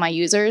will tell my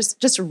users,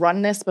 just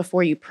run this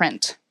before you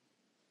print,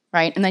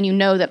 right? And then you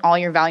know that all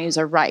your values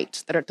are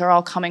right, that they're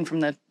all coming from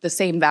the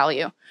same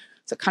value.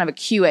 So kind of a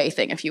QA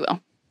thing, if you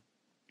will.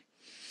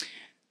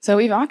 So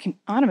we've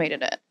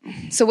automated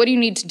it. So what do you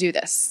need to do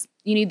this?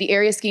 You need the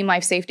area scheme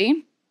life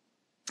safety.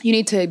 You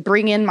need to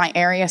bring in my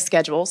area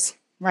schedules,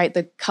 right?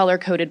 The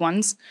color-coded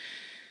ones.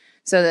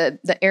 So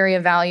the area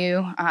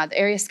value, the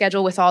area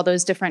schedule with all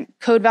those different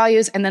code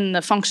values, and then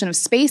the function of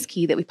space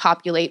key that we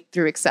populate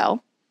through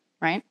Excel,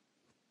 right?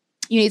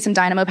 You need some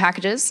Dynamo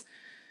packages,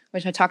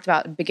 which I talked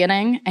about at the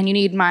beginning, and you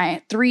need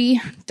my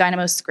 3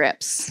 Dynamo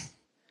scripts.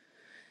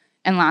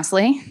 And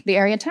lastly, the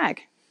area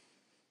tag.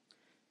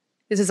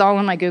 This is all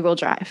in my Google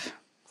Drive.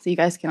 So you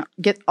guys can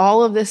get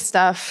all of this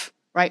stuff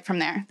right from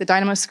there. The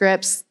Dynamo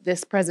scripts,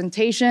 this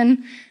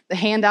presentation, the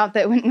handout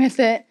that went with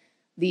it,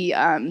 the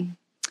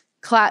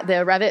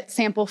Revit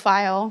sample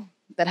file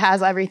that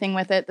has everything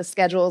with it, the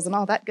schedules and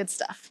all that good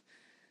stuff.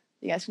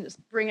 You guys can just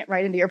bring it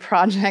right into your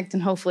project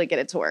and hopefully get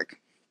it to work.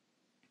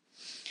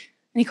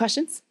 Any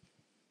questions?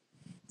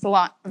 It's a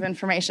lot of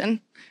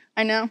information.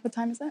 I know. What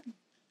time is it?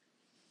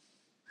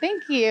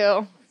 Thank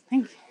you.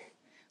 Thank you.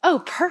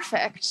 Oh,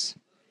 perfect.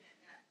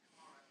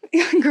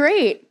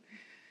 Great.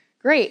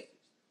 Great.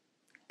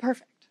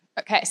 Perfect.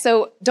 Okay,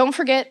 so don't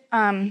forget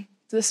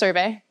the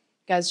survey. You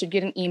guys should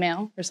get an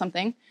email or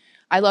something.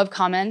 I love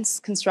comments,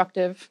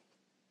 constructive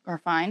or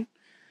fine.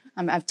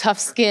 I have tough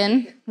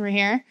skin over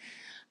here.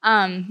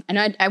 I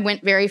know I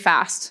went very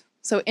fast.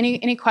 So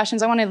any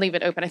questions? I want to leave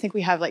it open. I think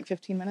we have like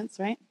 15 minutes,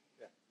 right?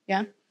 Yeah?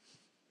 Any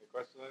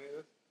questions on any of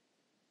this?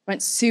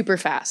 Went super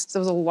fast. So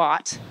it was a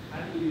lot.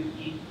 How do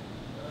you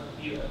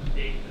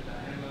update the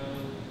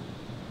Dynamo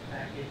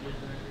packages and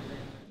everything?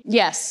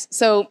 Yes,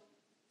 so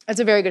that's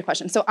a very good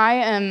question. So I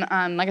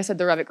am, like I said,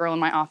 the Revit girl in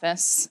my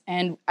office,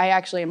 and I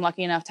actually am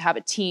lucky enough to have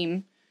a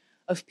team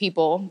of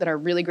people that are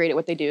really great at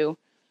what they do.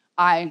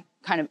 I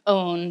kind of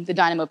own the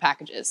Dynamo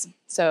packages.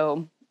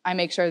 So I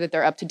make sure that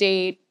they're up to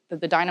date, that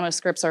the Dynamo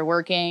scripts are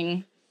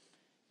working.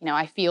 You know,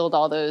 I field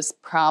all those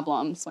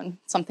problems when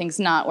something's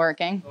not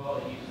working. So all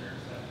the users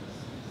have to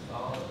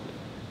install it,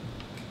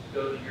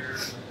 go to your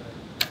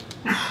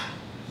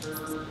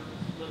server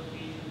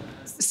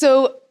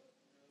location.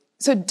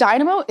 So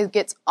Dynamo, it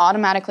gets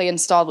automatically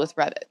installed with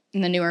Revit,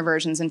 in the newer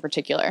versions in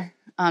particular.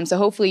 So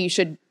hopefully you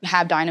should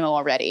have Dynamo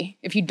already.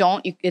 If you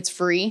don't, it's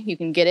free. You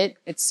can get it.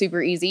 It's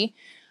super easy.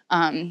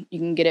 You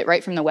can get it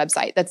right from the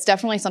website. That's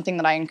definitely something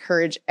that I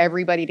encourage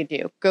everybody to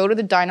do. Go to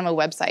the Dynamo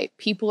website.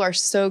 People are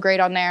so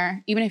great on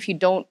there. Even if you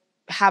don't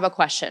have a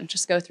question,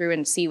 just go through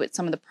and see what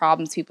some of the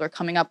problems people are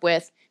coming up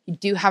with. If you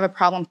do have a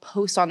problem,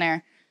 post on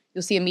there.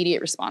 You'll see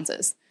immediate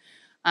responses.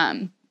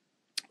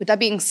 With that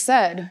being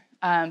said,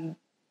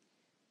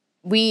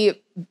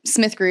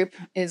 Smith Group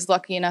is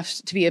lucky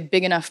enough to be a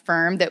big enough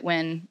firm that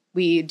when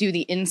we do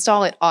the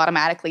install, it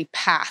automatically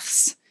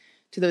paths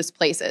to those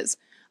places.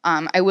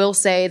 I will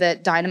say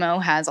that Dynamo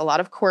has a lot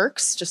of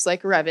quirks, just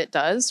like Revit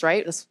does,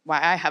 right? That's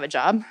why I have a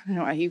job. I don't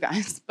know about you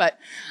guys. But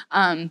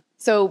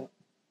so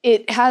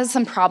it has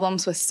some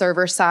problems with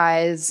server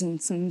size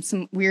and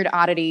some weird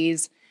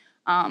oddities.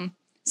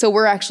 So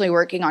we're actually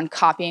working on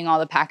copying all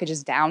the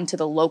packages down to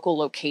the local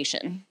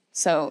location.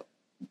 So,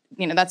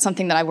 you know, that's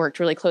something that I've worked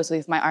really closely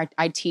with my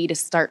IT to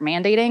start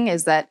mandating,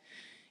 is that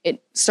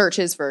it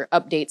searches for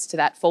updates to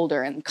that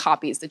folder and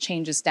copies the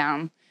changes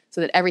down so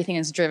that everything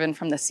is driven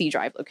from the C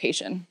drive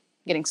location.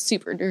 Getting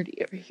super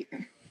dirty over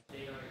here.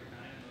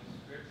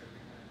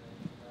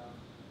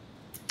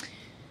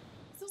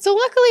 So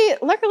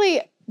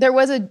luckily, there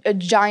was a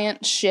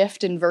giant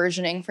shift in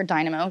versioning for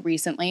Dynamo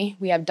recently.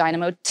 We have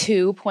Dynamo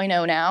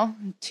 2.0 now,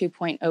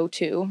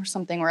 2.02 or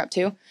something we're up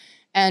to.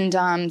 And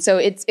so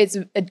it's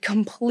a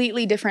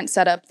completely different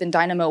setup than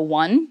Dynamo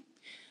 1.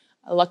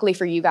 Luckily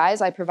for you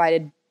guys, I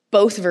provided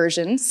both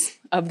versions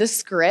of the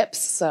scripts,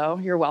 so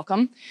you're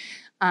welcome.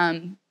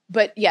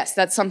 But yes,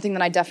 that's something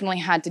that I definitely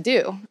had to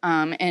do.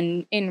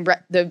 And in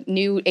the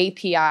new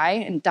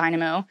API in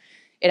Dynamo,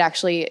 it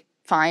actually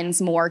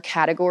finds more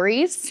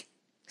categories.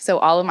 So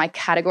all of my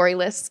category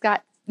lists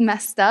got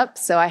messed up.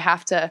 So I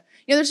have to,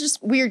 you know, there's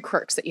just weird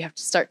quirks that you have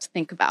to start to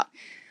think about.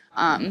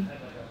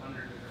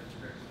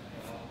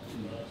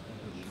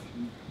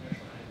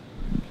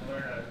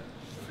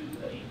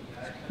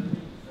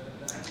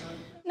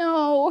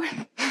 No.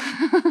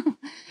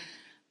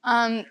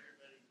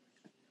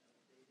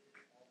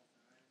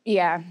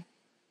 Yeah.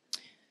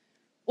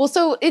 Well,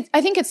 so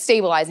I think it's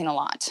stabilizing a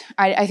lot.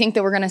 I think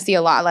that we're going to see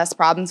a lot less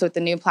problems with the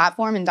new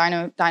platform in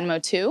Dynamo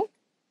 2.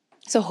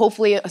 So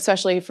hopefully,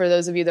 especially for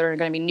those of you that are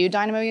going to be new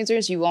Dynamo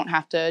users, you won't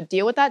have to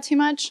deal with that too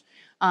much.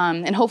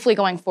 And hopefully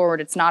going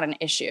forward, it's not an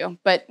issue.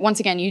 But once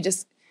again, you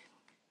just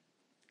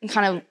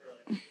kind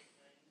of...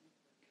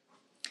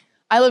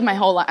 I live my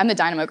whole life. I'm the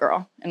Dynamo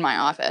girl in my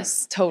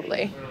office,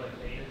 totally.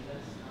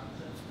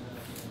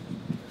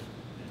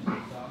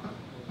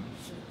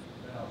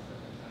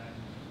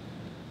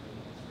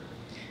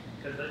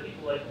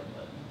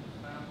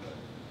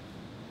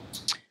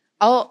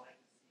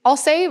 I'll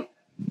say,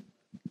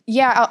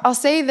 yeah, I'll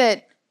say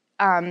that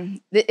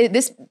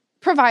this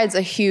provides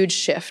a huge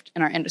shift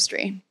in our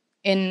industry.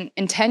 In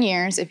 10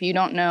 years, if you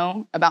don't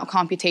know about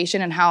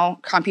computation and how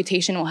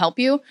computation will help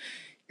you,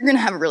 you're going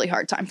to have a really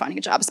hard time finding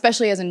a job,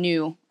 especially as a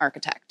new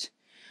architect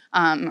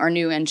or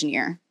new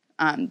engineer.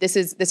 This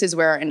is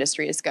where our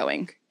industry is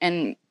going.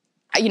 And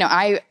you know,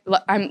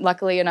 I'm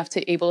luckily enough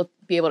to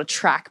be able to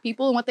track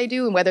people and what they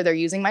do and whether they're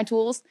using my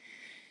tools.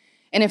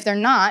 And if they're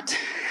not,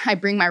 I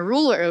bring my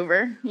ruler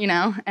over, you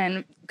know,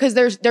 and because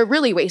they're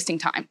really wasting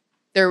time.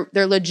 They're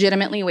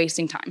legitimately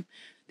wasting time.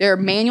 They're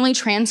manually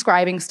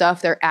transcribing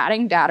stuff. They're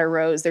adding data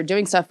rows. They're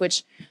doing stuff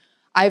which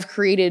I've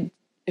created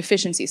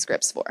efficiency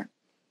scripts for,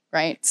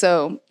 right?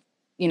 So,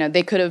 you know,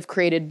 they could have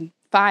created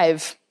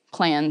 5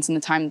 plans in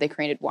the time they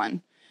created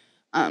 1.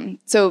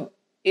 So,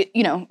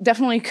 you know,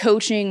 definitely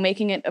coaching,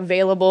 making it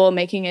available,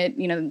 making it,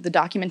 you know, the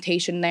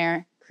documentation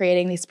there,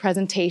 creating these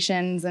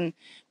presentations and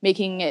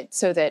making it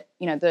so that,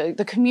 you know,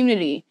 the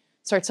community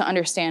starts to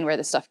understand where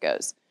this stuff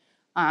goes.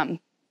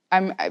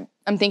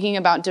 I'm thinking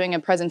about doing a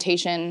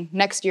presentation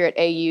next year at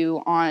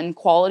AU on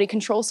quality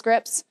control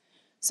scripts.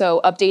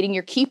 So updating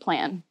your key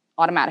plan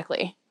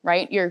automatically,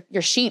 right? Your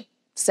sheet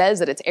says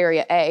that it's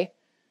area A.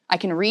 I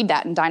can read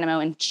that in Dynamo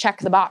and check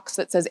the box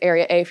that says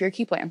area A for your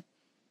key plan.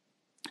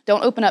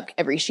 Don't open up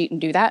every sheet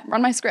and do that.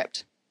 Run my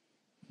script,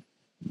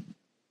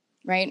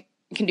 right?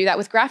 You can do that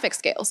with graphic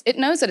scales. It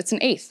knows that it's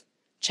an eighth.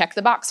 Check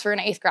the box for an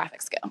eighth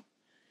graphic scale,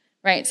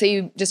 right? So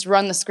you just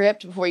run the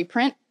script before you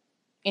print,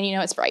 and you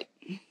know it's right.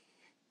 A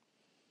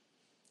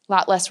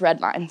lot less red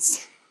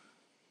lines.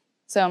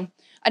 So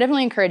I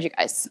definitely encourage you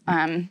guys.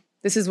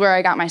 This is where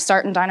I got my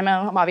start in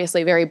Dynamo. I'm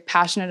obviously very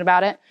passionate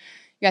about it.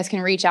 You guys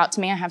can reach out to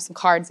me. I have some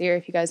cards here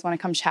if you guys want to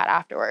come chat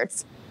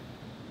afterwards.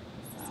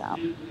 So.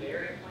 Do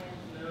area plans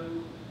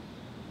know,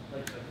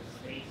 like the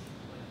space,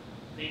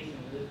 like things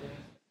you live in?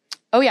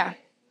 Oh, yeah.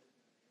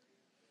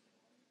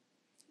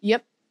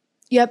 Yep.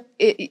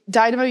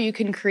 Dynamo, you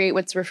can create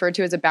what's referred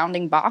to as a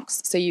bounding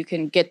box, so you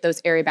can get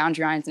those area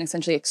boundary lines and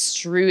essentially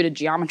extrude a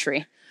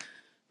geometry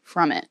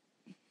from it.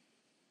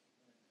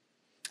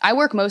 I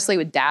work mostly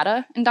with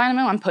data in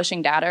Dynamo. I'm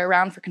pushing data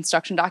around for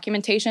construction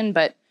documentation,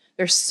 but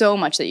there's so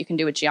much that you can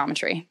do with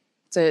geometry.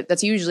 So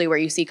that's usually where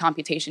you see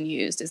computation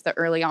used, is the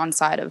early on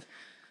side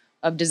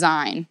of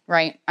design,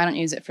 right? I don't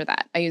use it for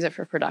that. I use it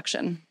for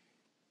production.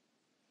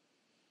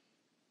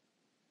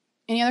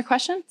 Any other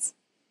questions?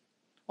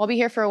 We'll be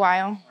here for a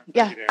while.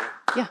 Yeah.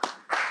 Yeah.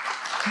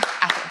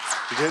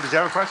 Did you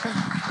have a question?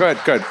 Good.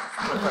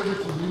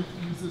 You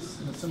use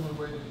this in a similar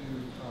way to do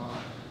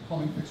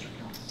plumbing fixture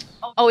counts.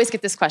 Always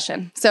get this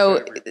question.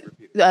 So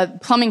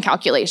plumbing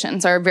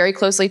calculations are very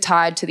closely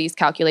tied to these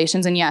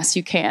calculations, and yes,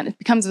 you can. It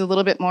becomes a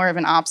little bit more of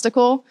an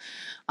obstacle.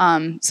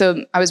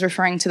 So I was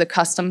referring to the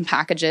custom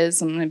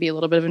packages. I'm going to be a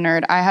little bit of a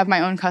nerd. I have my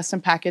own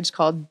custom package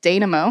called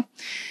Dynamo,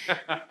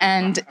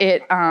 and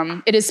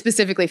it is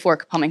specifically for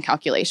plumbing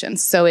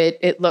calculations. So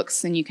it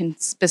looks, and you can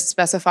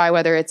specify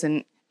whether it's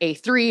an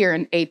A3 or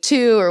an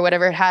A2 or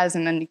whatever it has,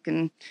 and then you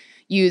can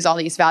use all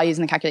these values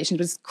in the calculations.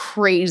 It's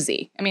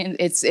crazy. I mean,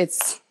 it's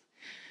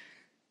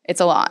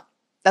a lot.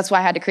 That's why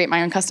I had to create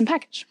my own custom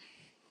package.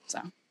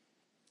 So,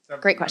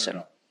 great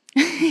question.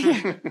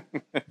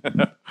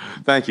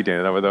 Thank you,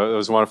 Dana. That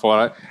was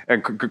wonderful.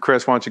 And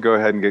Chris, why don't you go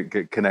ahead and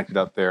get connected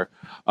up there?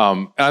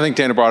 And I think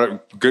Dana brought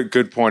up a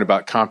good point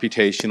about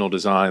computational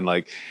design.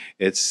 Like,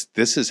 this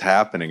is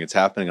happening. It's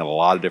happening in a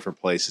lot of different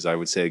places. I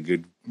would say a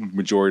good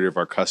majority of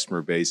our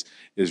customer base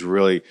is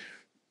really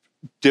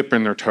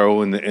dipping their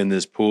toe in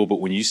this pool.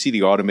 But when you see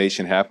the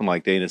automation happen,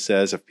 like Dana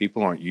says, if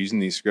people aren't using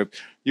these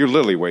scripts, you're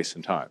literally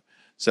wasting time.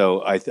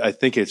 So I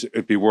think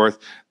it'd be worth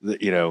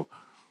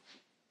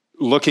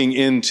looking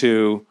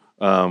into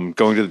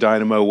going to the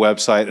Dynamo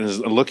website and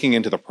looking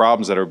into the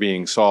problems that are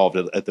being solved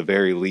at the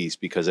very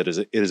least, because it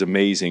is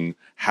amazing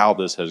how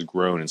this has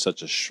grown in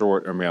such a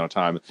short amount of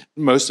time.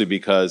 Mostly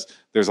because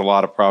there's a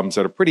lot of problems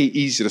that are pretty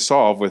easy to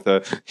solve with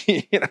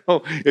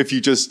if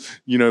you just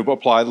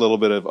apply a little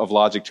bit of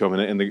logic to them.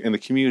 And the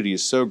community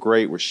is so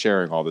great with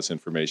sharing all this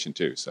information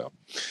too. So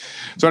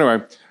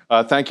anyway,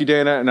 thank you,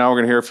 Dana. And now we're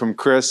going to hear from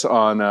Chris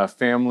on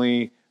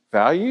family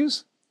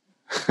values.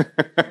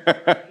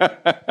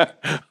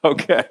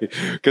 Okay,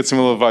 get some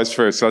little advice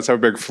first. So let's have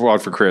a big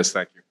applause for Chris.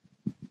 Thank you.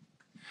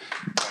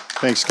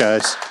 Thanks,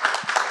 guys.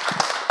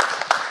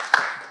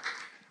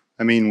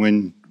 I mean,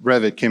 when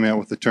Revit came out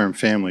with the term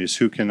families,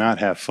 who cannot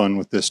have fun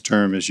with this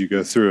term as you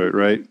go through it,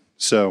 right?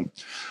 So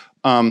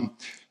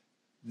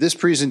this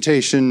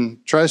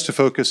presentation tries to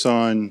focus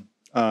on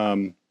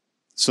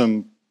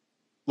some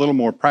little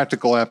more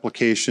practical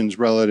applications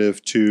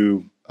relative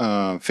to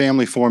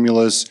family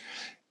formulas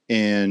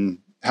and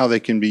how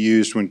they can be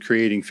used when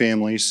creating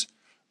families.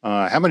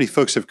 How many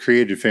folks have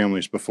created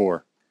families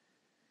before?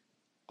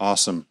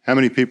 Awesome. How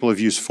many people have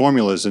used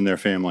formulas in their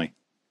family?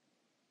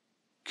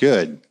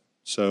 Good.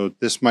 So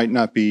this might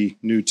not be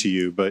new to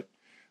you, but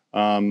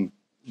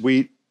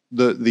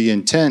the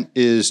intent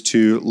is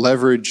to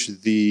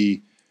leverage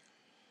the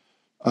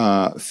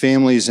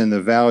families and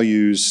the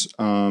values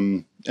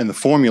and the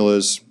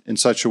formulas in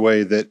such a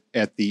way that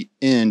at the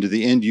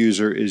end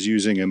user is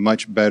using a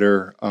much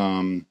better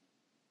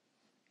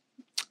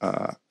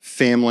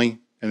family,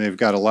 and they've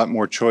got a lot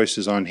more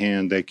choices on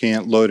hand. They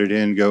can't load it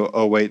in, go,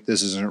 oh wait,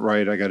 this isn't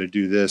right, I got to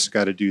do this,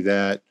 got to do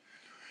that,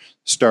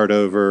 start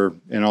over,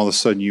 and all of a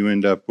sudden you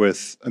end up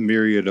with a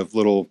myriad of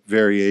little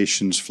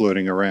variations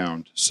floating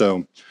around.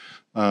 So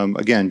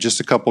again, just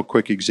a couple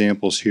quick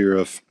examples here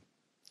of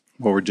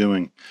what we're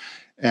doing.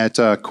 At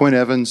Quinn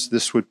Evans,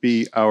 this would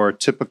be our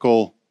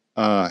typical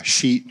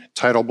sheet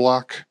title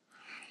block.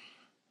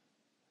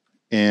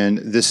 And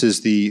this is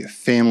the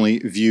family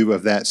view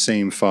of that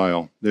same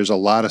file. There's a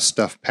lot of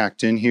stuff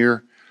packed in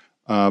here,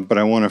 but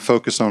I want to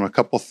focus on a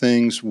couple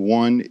things.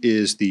 One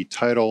is the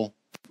title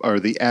or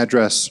the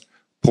address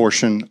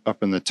portion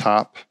up in the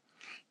top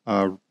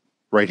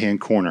right-hand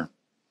corner.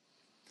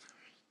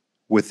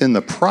 Within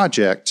the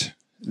project,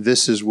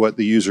 this is what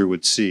the user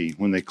would see.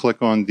 When they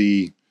click on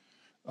the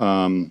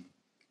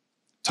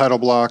title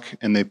block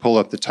and they pull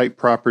up the type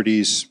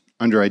properties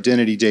under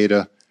identity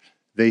data,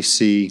 they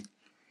see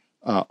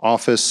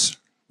office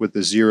with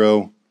the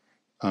 0,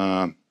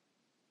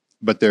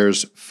 but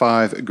there's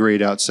 5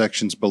 grayed out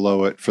sections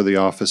below it for the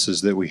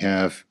offices that we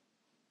have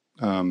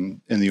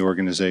in the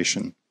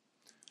organization.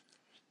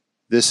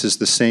 This is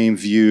the same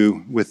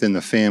view within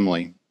the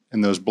family,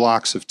 and those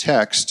blocks of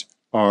text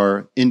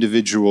are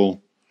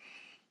individual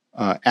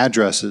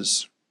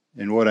addresses.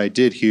 And what I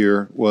did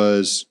here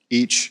was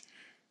each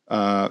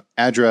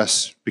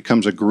address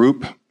becomes a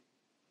group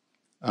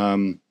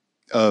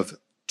of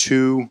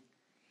 2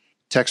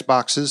 text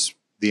boxes,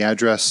 the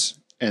address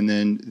and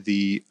then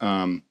the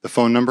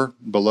phone number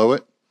below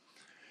it.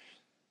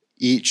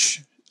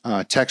 Each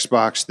text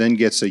box then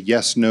gets a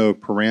yes/no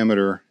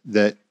parameter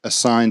that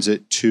assigns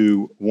it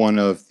to one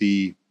of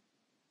the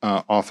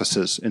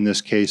offices. In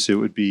this case, it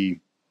would be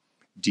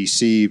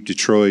DC,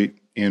 Detroit,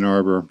 Ann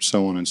Arbor,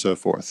 so on and so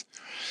forth.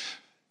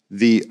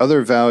 The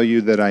other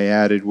value that I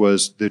added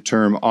was the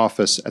term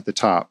office at the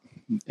top,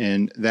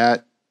 and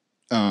that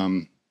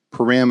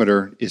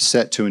parameter is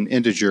set to an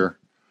integer,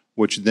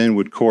 which then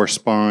would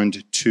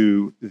correspond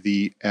to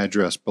the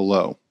address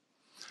below.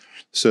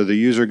 So the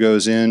user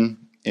goes in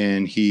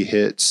and he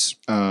hits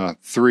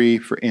 3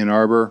 for Ann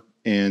Arbor,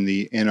 and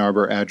the Ann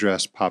Arbor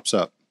address pops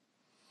up.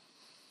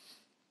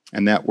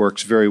 And that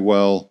works very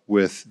well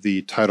with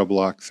the title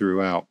block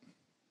throughout.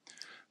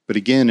 But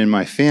again, in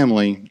my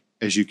family,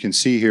 as you can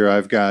see here,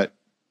 I've got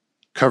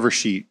cover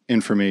sheet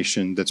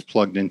information that's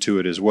plugged into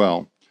it as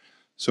well.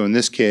 So in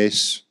this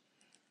case,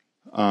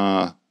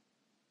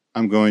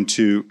 I'm going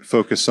to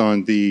focus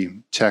on the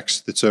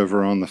text that's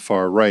over on the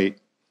far right,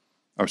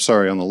 or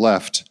sorry, on the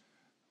left,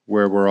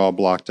 where we're all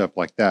blocked up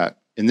like that.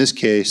 In this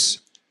case,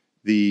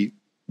 the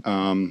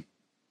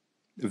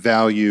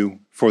value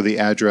for the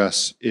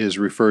address is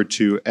referred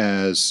to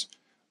as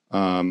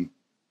the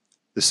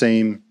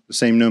same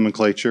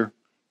nomenclature,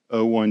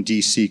 01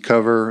 DC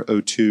cover,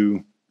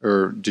 02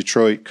 or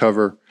Detroit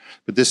cover,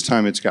 but this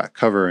time it's got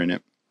cover in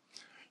it.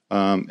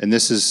 And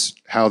this is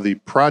how the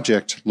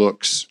project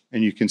looks,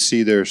 and you can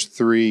see there's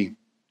 3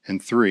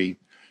 and 3,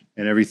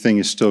 and everything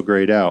is still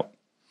grayed out.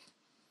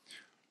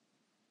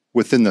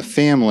 Within the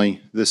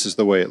family, this is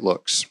the way it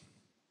looks.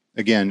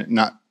 Again,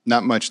 not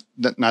that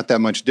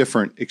much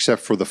different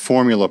except for the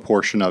formula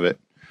portion of it.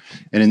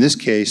 And in this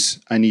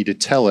case, I need to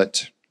tell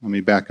it, let me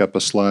back up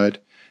a slide.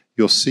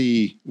 You'll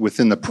see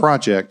within the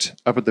project,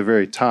 up at the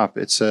very top,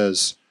 it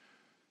says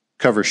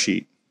cover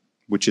sheet,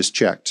 which is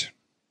checked.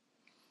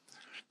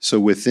 So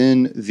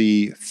within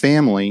the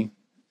family,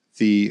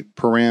 the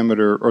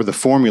parameter or the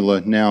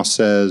formula now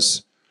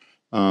says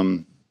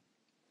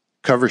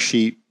cover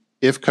sheet,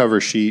 if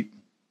cover sheet,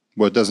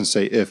 well, it doesn't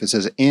say if, it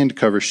says and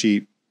cover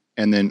sheet,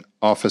 and then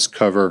office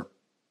cover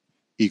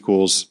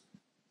equals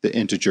the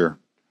integer.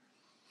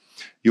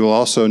 You will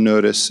also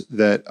notice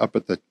that up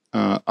at the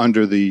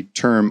under the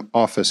term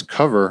office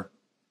cover,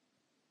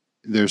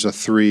 there's a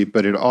 3,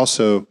 but it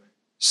also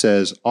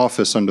says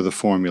office under the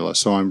formula.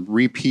 So I'm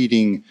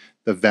repeating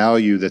the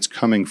value that's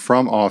coming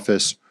from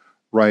office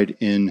right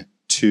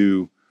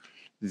into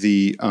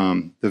the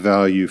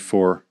value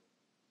for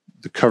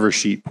the cover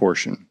sheet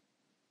portion.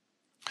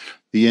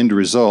 The end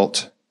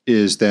result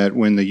is that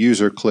when the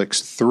user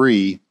clicks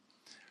 3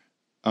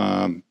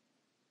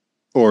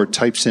 or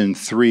types in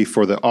 3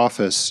 for the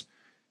office,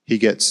 he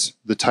gets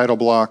the title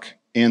block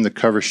and the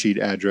cover sheet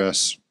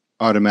address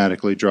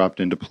automatically dropped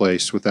into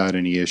place without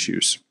any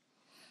issues.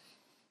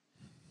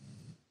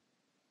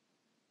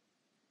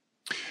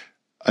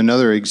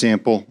 Another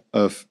example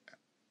of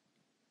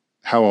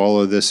how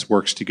all of this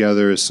works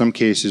together is some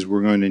cases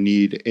we're going to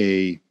need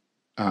a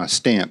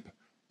stamp.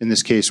 In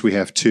this case, we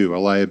have 2, a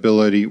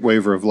liability,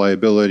 waiver of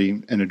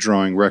liability, and a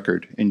drawing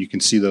record, and you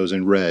can see those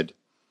in red.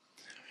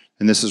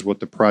 And this is what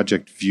the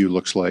project view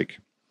looks like.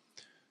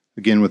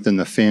 Again, within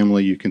the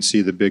family, you can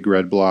see the big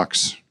red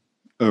blocks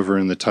over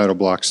in the title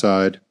block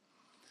side.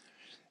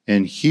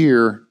 And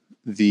here,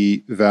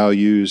 the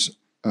values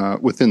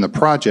within the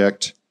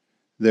project,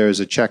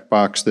 there's a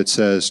checkbox that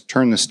says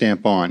turn the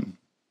stamp on.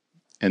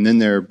 And then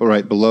there,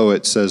 right below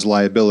it, says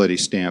liability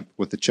stamp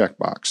with the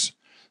checkbox.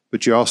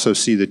 But you also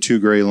see the 2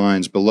 gray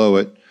lines below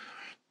it,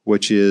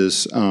 which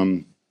is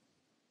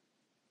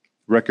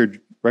record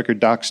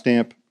doc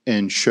stamp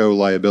and show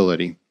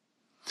liability.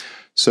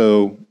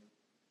 So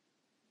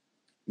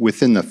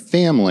within the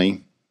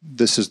family,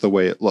 this is the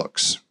way it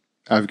looks.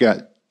 I've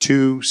got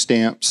 2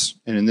 stamps,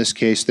 and in this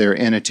case, they're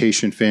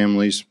annotation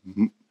families.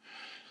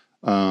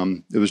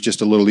 It was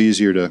just a little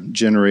easier to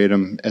generate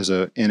them as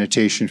an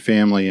annotation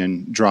family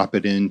and drop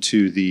it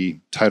into the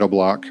title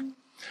block.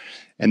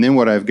 And then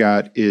what I've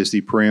got is the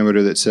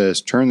parameter that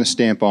says turn the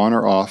stamp on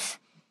or off,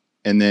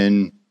 and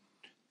then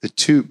the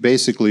 2,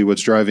 basically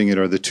what's driving it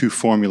are the 2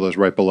 formulas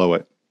right below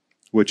it,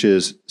 which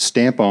is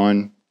stamp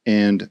on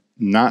and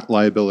not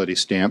liability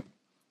stamp.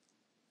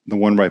 The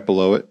one right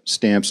below it,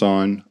 stamps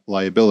on,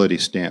 liability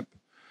stamp.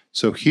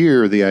 So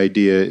here the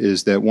idea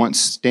is that once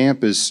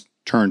stamp is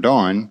turned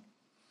on,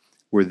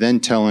 we're then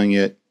telling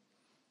it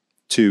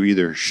to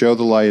either show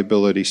the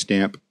liability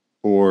stamp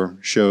or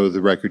show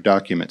the record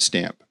document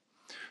stamp.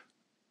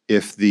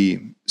 If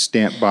the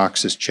stamp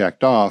box is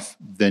checked off,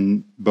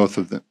 then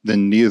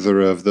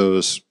neither of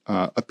those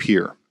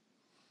appear.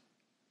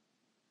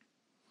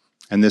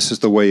 And this is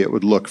the way it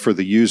would look for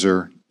the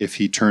user if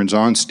he turns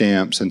on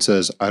stamps and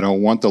says, I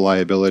don't want the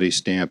liability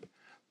stamp.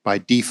 By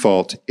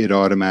default, it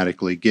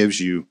automatically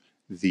gives you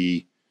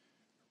the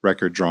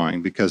record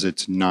drawing because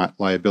it's not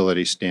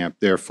liability stamp,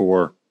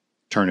 therefore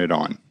turn it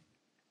on.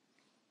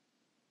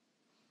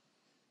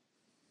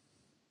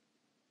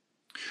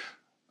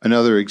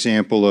 Another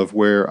example of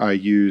where I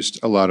used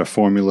a lot of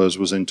formulas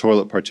was in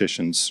toilet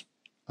partitions.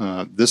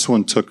 This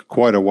one took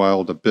quite a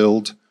while to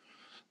build,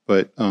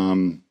 but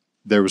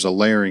there was a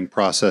layering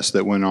process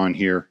that went on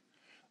here,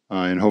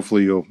 and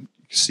hopefully you'll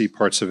see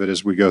parts of it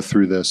as we go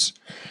through this.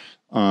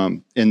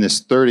 In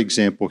this third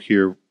example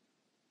here,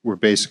 we're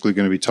basically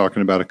going to be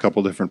talking about a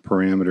couple different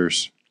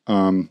parameters.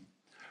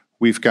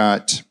 We've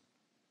got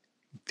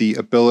the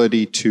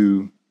ability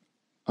to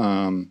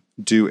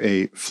do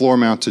a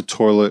floor-mounted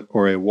toilet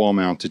or a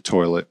wall-mounted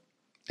toilet.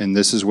 And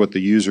this is what the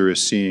user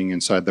is seeing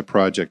inside the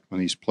project when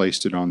he's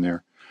placed it on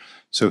there.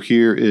 So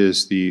here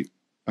is the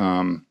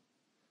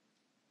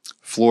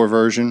floor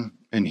version,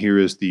 and here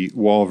is the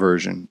wall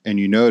version. And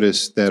you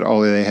notice that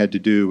all they had to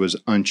do was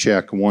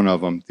uncheck one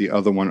of them. The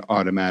other one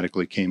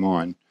automatically came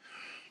on.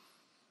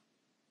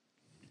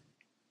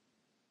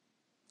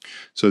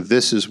 So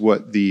this is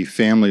what the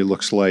family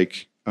looks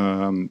like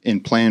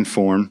in plan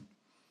form.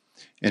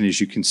 And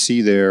as you can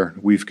see there,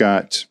 we've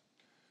got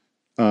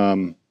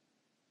a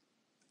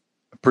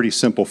pretty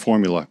simple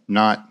formula,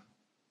 not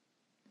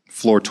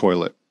floor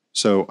toilet.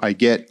 So I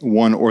get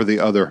one or the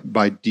other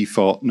by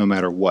default, no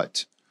matter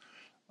what.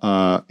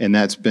 And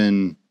that's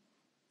been,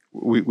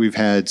 we've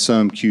had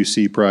some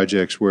QC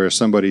projects where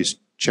somebody's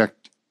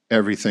checked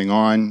everything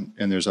on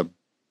and there's a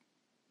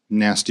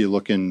nasty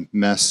looking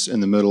mess in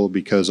the middle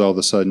because all of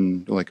a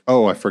sudden, like,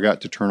 oh, I forgot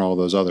to turn all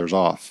those others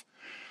off.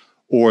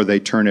 Or they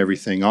turn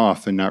everything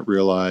off and not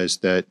realize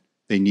that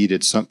they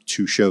needed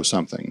to show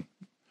something.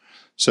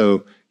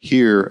 So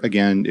here,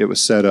 again, it was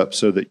set up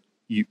so that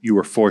you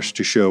were forced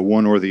to show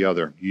one or the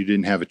other. You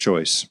didn't have a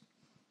choice.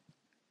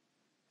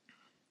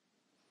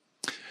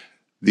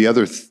 The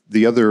other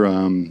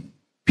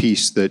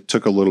piece that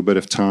took a little bit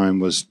of time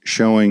was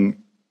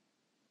showing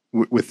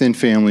within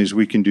families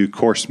we can do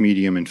coarse,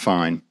 medium, and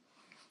fine.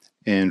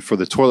 And for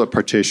the toilet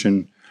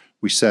partition,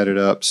 we set it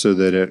up so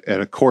that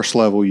at a coarse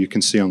level, you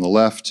can see on the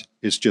left,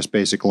 it's just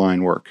basic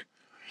line work.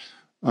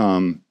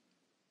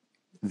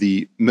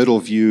 The middle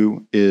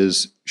view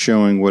is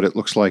showing what it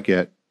looks like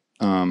at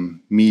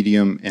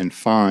medium and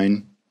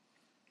fine.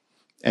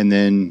 And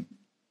then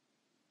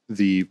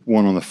the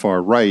one on the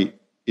far right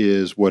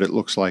is what it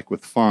looks like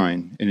with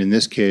fine. And in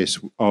this case,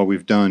 all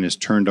we've done is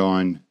turned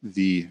on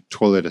the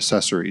toilet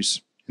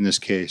accessories. In this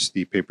case,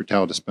 the paper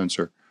towel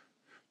dispenser,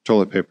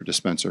 toilet paper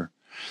dispenser.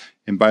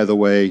 And by the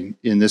way,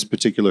 in this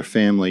particular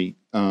family,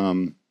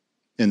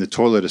 in the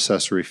toilet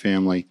accessory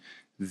family,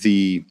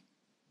 the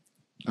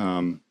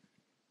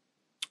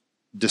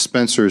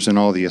dispensers and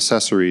all the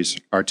accessories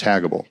are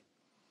taggable.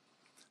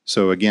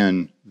 So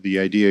again, the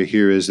idea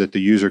here is that the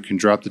user can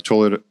drop the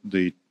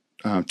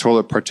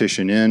toilet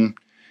partition in,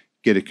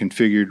 get it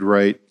configured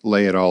right,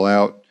 lay it all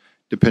out,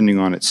 depending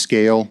on its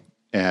scale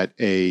at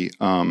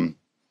an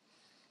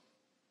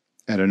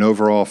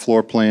overall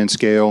floor plan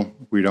scale.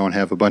 We don't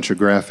have a bunch of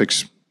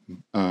graphics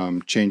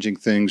changing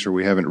things, or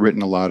we haven't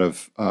written a lot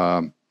of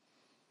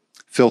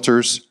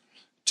filters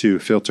to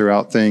filter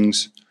out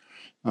things.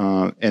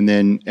 And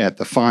then at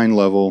the fine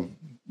level,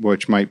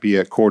 which might be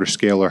at quarter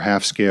scale or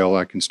half scale,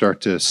 I can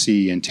start to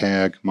see and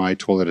tag my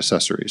toilet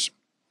accessories.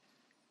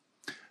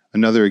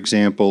 Another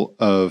example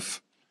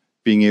of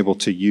being able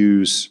to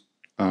use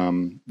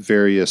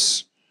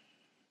various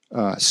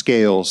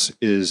scales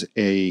is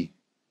the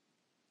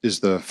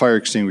fire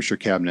extinguisher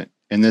cabinet.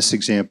 In this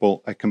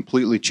example, I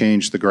completely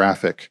changed the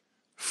graphic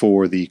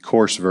for the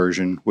coarse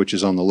version, which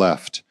is on the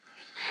left.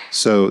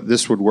 So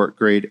this would work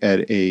great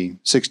at a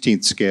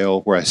 16th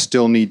scale, where I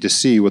still need to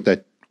see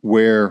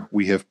where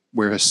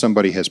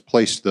somebody has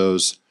placed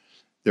those.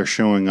 They're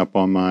showing up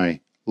on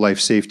my life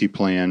safety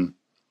plan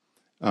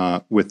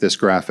with this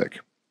graphic.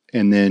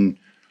 And then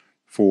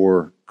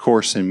for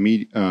coarse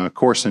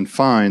and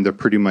fine, they're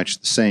pretty much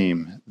the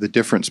same. The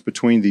difference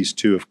between these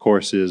two, of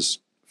course, is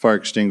fire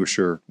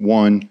extinguisher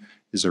 1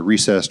 is a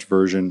recessed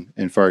version,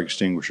 and fire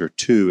extinguisher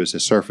 2 is a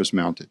surface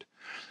mounted.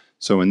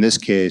 So in this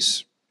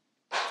case,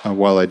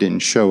 while I didn't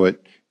show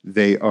it,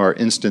 they are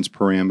instance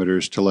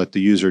parameters to let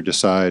the user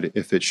decide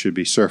if it should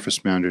be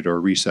surface mounted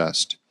or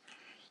recessed.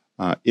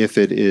 If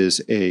it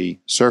is a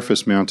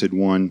surface mounted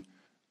one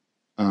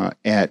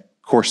at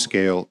coarse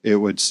scale, it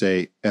would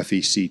say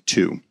FEC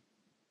 2.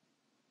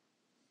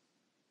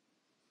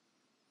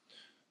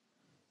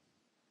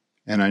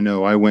 And I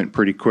know I went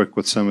pretty quick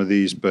with some of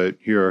these, but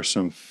here are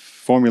some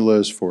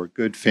formulas for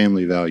good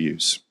family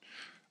values.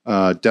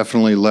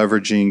 Definitely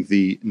leveraging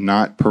the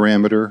not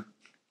parameter.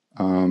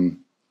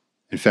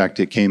 In fact,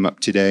 it came up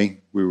today.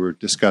 We were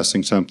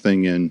discussing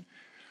something, and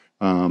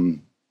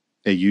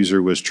a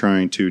user was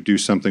trying to do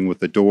something with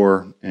the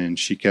door, and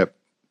she kept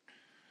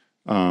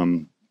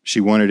She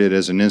wanted it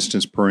as an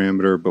instance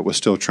parameter, but was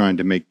still trying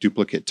to make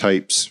duplicate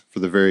types for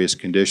the various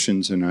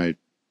conditions. And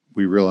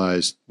we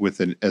realized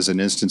as an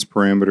instance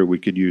parameter, we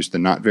could use the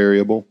not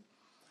variable.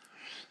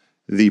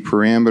 The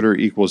parameter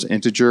equals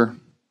integer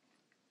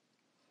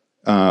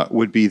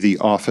would be the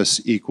office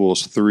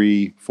equals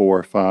 3,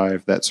 4,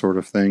 5, that sort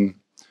of thing.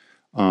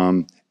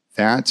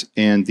 That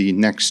and the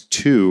next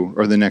two,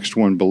 or the next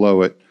one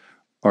below it,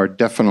 are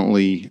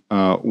definitely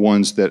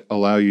ones that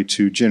allow you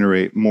to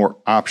generate more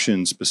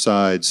options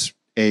besides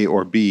A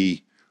or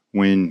B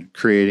when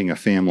creating a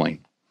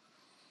family.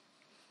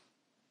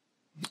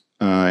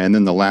 And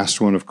then the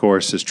last one, of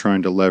course, is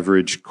trying to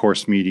leverage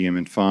coarse, medium,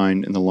 and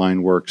fine in the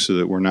line work so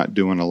that we're not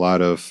doing a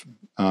lot of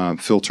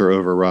filter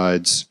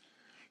overrides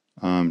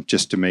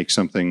just to make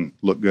something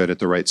look good at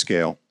the right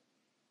scale.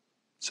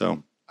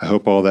 So I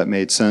hope all that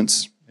made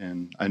sense.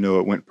 And I know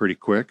it went pretty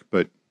quick,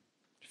 but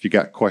if you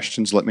got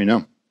questions, let me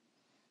know.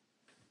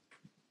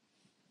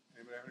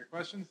 Anybody have any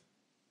questions?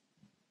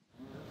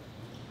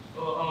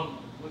 Well,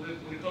 when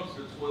it comes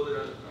to the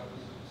toilet, I was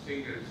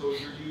seeing that. So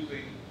you're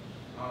using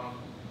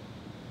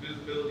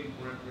visibility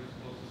parameters as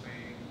opposed to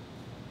saying,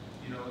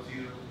 you know, it's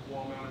either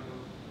wall mounted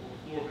or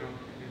floor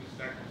mounted, and they just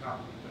stack on top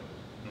of each other.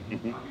 You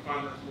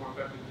find that's more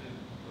effective than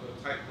a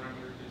type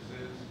parameter that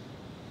says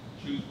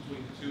choose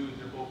between the two, and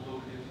they're both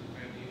loaded into the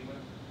family anyway?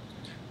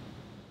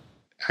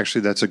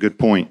 Actually, that's a good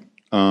point.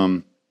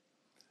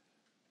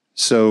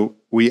 So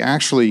we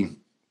actually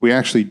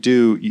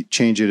do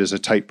change it as a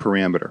type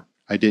parameter.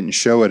 I didn't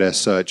show it as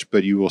such,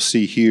 but you will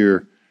see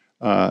here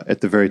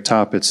at the very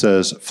top it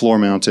says floor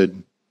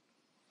mounted.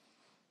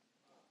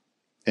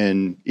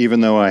 And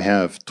even though I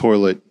have floor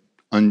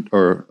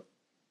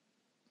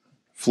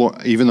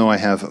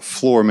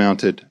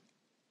mounted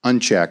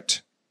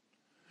unchecked,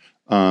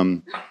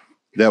 that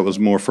was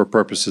more for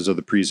purposes of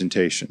the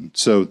presentation.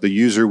 So the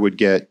user would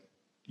get,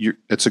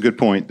 it's a good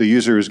point, the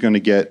user is going to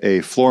get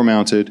a floor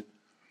mounted,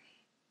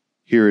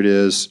 here it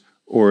is,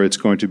 or it's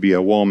going to be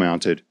a wall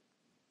mounted,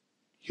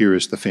 here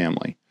is the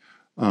family.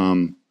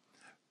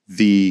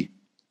 The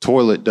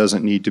toilet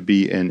doesn't need to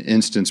be an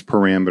instance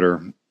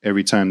parameter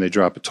every time they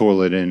drop a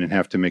toilet in and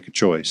have to make a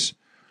choice.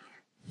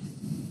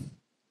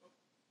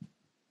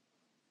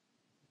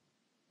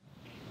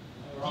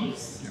 Do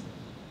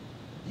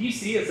you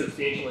see a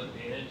substantial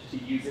advantage to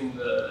using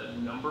the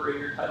number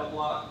in your title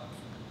block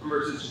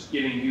versus just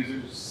giving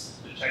users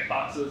the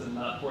checkboxes and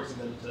not forcing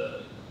them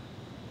to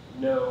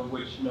know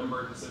which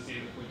number is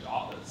associated with which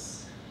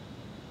office?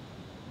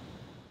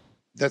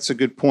 That's a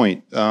good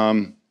point.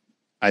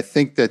 I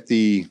think that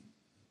the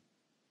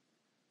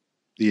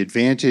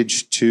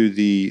advantage to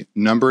the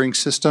numbering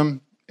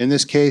system in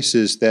this case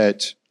is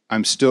that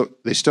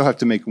they still have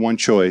to make one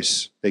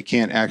choice. They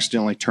can't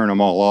accidentally turn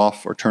them all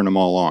off or turn them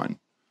all on.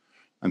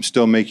 I'm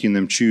still making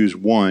them choose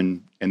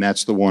one, and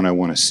that's the one I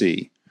want to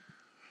see.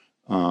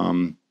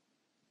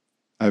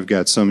 I've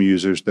got some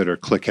users that are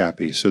click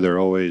happy, so they're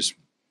always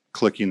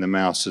clicking the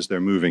mouse as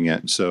they're moving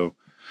it. So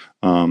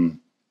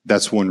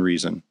that's one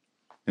reason.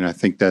 And I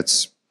think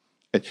that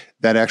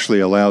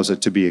actually allows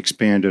it to be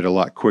expanded a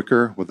lot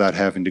quicker without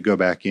having to go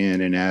back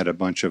in and add a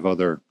bunch of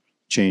other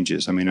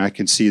changes. I mean, I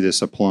can see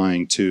this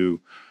applying to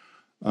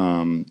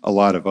a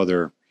lot of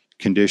other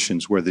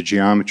conditions where the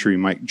geometry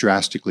might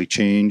drastically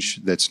change.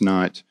 That's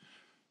not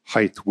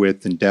height,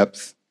 width, and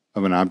depth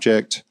of an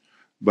object,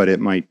 but it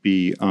might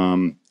be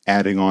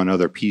adding on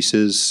other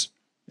pieces.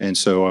 And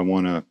so I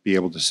want to be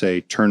able to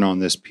say, turn on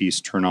this piece,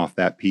 turn off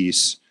that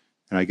piece,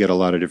 and I get a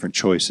lot of different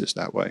choices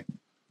that way.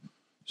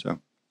 So,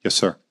 yes,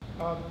 sir.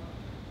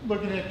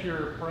 Looking at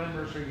your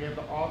parameters, so you have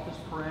the office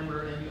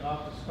parameter and the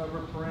office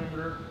cover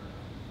parameter.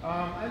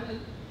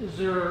 Is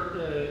there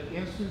an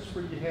instance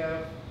where you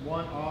have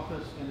one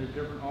office and a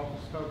different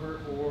office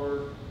cover?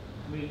 Or,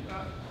 I mean,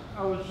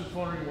 I was just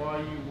wondering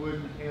why you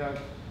wouldn't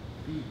have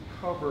the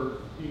cover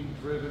being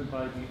driven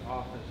by the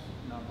office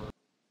number.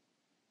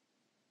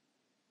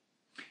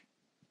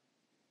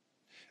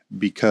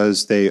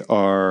 Because they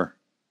are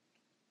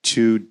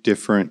two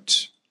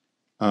different,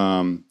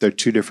 they're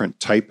two different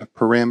type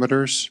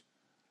parameters.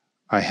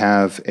 I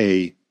have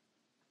a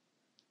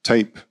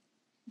type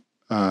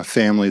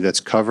family that's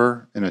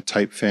cover and a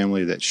type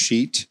family that's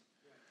sheet.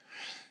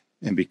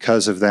 And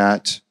because of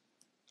that,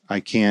 I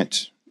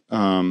can't,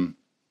 I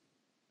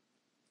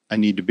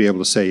need to be able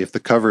to say if the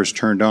cover is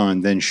turned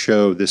on, then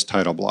show this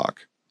title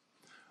block.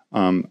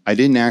 I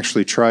didn't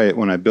actually try it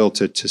when I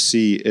built it to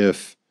see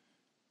if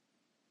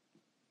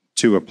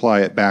to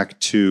apply it back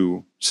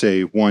to,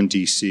 say, 1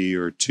 DC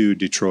or 2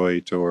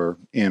 Detroit or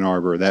Ann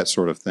Arbor, that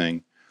sort of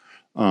thing.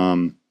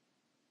 But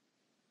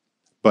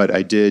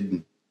I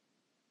did,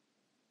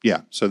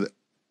 yeah, so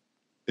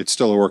it's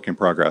still a work in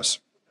progress.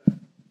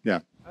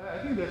 Yeah. I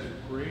think that's a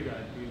great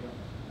idea.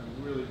 I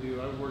really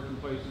do. I've worked in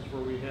places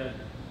where we had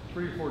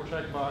 3 or 4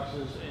 check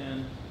boxes,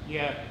 and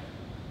yeah,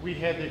 we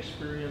had the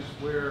experience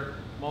where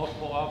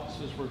multiple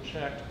offices were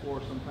checked or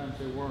sometimes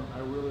they weren't. I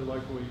really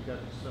like the way you got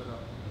it set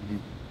up. Mm-hmm.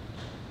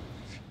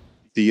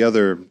 The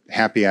other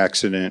happy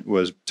accident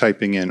was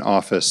typing in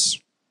office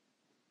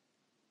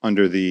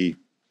under the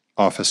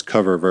office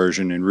cover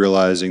version and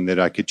realizing that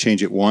I could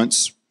change it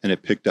once and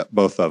it picked up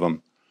both of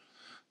them.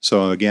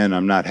 So again,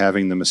 I'm not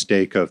having the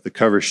mistake of the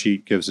cover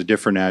sheet gives a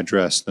different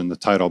address than the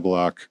title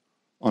block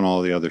on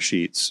all the other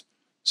sheets.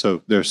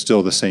 So there's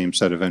still the same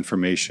set of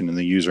information and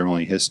the user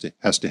only has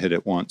to hit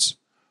it once.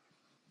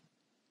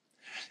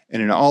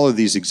 And in all of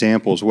these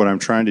examples, what I'm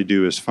trying to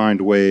do is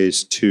find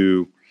ways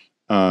to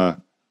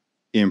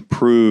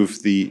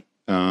improve the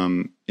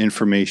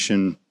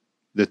information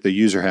that the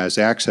user has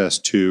access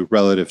to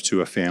relative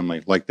to a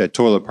family. Like that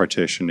toilet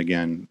partition,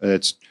 again,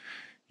 it's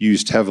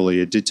used heavily.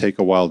 It did take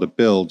a while to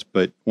build,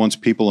 but once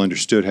people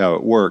understood how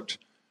it worked,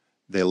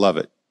 they love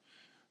it.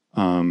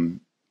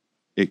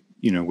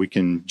 We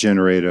can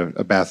generate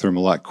a bathroom a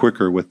lot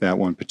quicker with that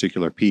one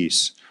particular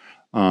piece.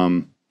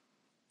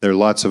 There are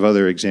lots of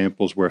other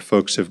examples where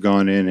folks have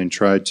gone in and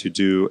tried to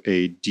do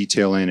a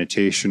detail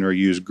annotation or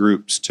use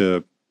groups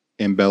to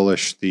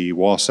embellish the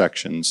wall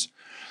sections.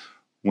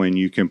 When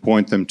you can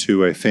point them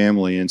to a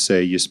family and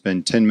say, you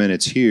spend 10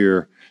 minutes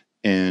here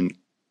and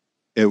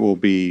it will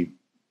be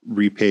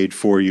repaid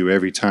for you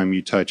every time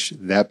you touch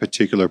that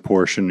particular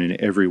portion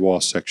in every wall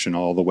section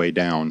all the way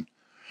down.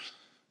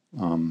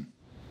 It's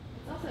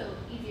also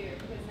easier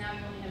because now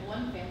you only have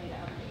one family to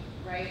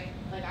update, right?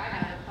 Like I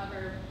have a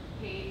cover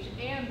page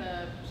and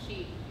the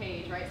sheet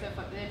page, right? So if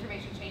the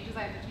information changes,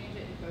 I have to change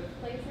it in both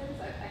places.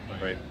 I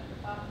can't Right.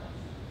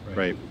 do it.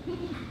 Right.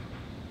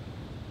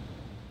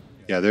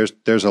 Yeah,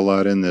 there's a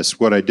lot in this.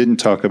 What I didn't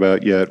talk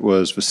about yet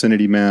was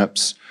vicinity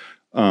maps,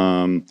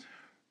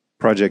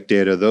 project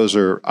data. Those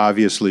are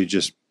obviously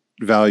just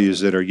values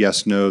that are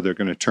yes, no, they're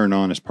going to turn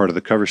on as part of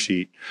the cover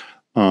sheet.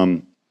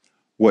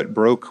 What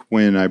broke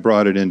when I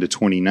brought it into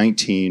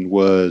 2019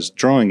 was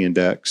drawing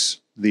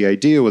index. The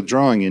idea with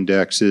drawing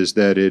index is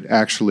that it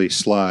actually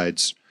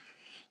slides.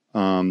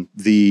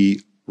 The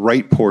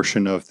right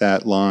portion of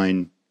that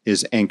line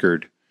is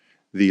anchored.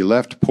 The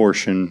left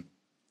portion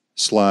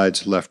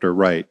slides left or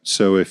right.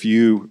 So if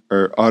you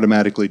are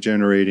automatically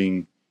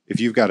generating, if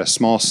you've got a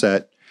small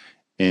set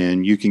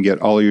and you can get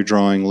all your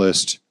drawing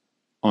list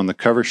on the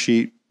cover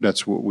sheet,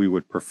 that's what we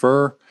would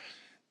prefer.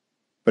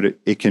 But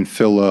it can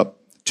fill up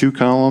 2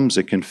 columns,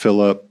 it can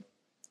fill up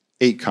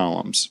 8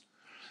 columns.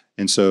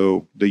 And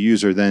so the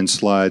user then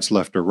slides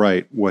left or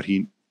right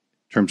in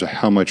terms of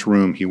how much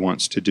room he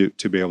wants to do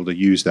to be able to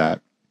use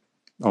that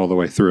all the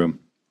way through.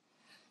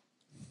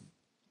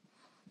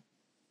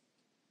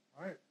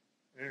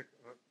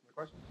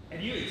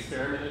 Have you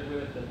experimented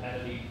with and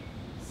had any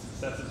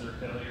successes or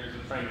failures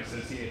with trying to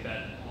associate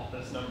that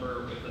office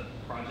number with the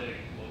project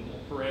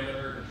local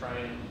parameter to try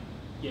and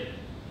get,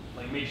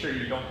 like, make sure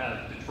you don't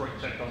have Detroit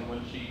checked on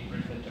one sheet,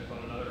 Richmond checked on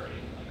another, or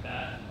anything like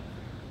that?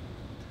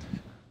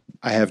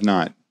 I have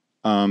not.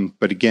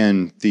 But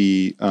again,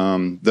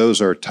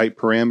 those are type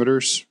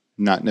parameters,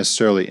 not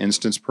necessarily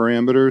instance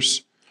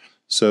parameters.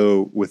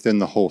 So within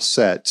the whole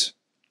set,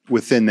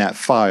 within that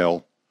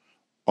file,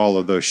 all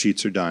of those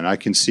sheets are done. I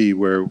can see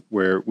where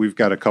we've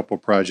got a couple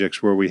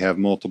projects where we have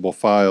multiple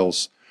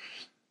files,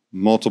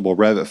 multiple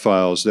Revit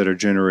files that are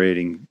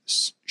generating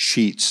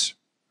sheets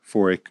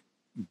for a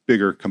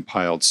bigger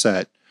compiled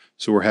set.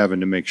 So we're having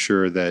to make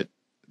sure that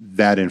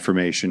that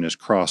information is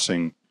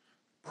crossing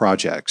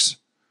projects.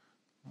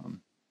 All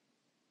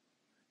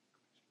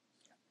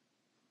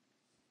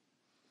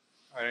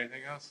right,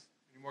 anything else?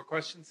 Any more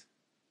questions?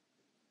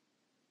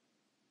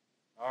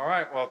 All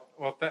right,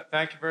 well,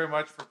 thank you very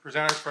much for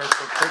presenters for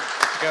putting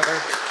it together.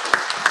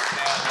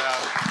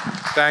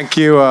 And thank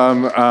you,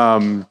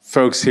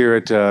 folks here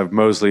at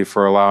Mosley,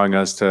 for allowing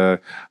us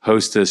to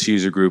host this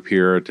user group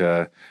here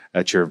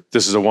at your,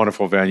 this is a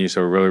wonderful venue,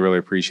 so we really, really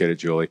appreciate it,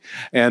 Julie.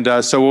 And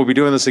so we'll be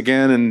doing this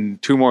again in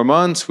 2 more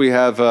months. We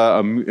have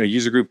a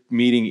user group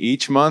meeting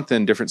each month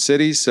in different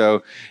cities,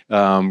 so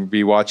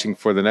be watching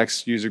for the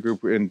next user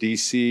group in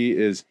DC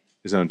is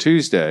on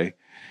Tuesday.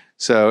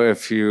 So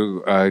if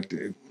you, I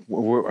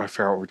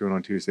forgot what we're doing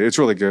on Tuesday. It's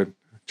really good.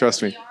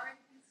 Trust me. VR and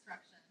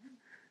construction.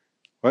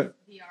 What?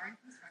 VR and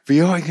construction.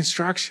 VR and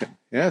construction.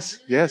 Yes,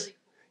 Really, yes. really cool.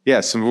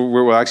 Yes, and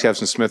we'll actually have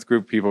some Smith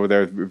Group people over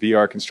there,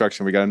 VR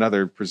construction. We got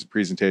another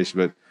presentation,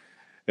 but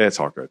it's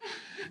all good.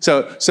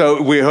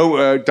 So we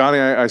hope, Donnie,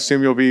 I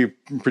assume you'll be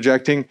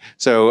projecting.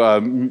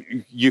 So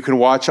you can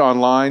watch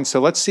online.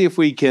 So let's see if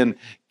we can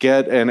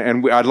get, and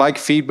I'd like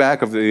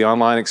feedback of the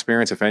online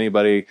experience. If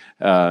anybody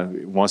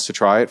wants to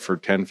try it for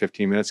 10,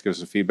 15 minutes, give us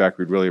some feedback.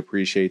 We'd really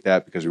appreciate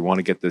that because we want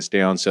to get this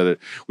down so that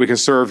we can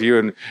serve you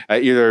and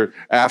either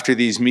after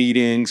these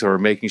meetings or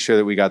making sure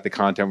that we got the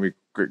content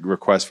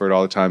request for it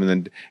all the time.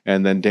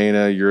 And then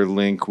Dana, your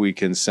link we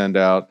can send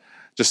out.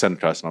 Just send it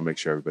to us and I'll make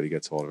sure everybody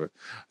gets hold of it.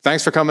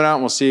 Thanks for coming out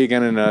and we'll see you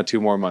again in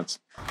 2 more months.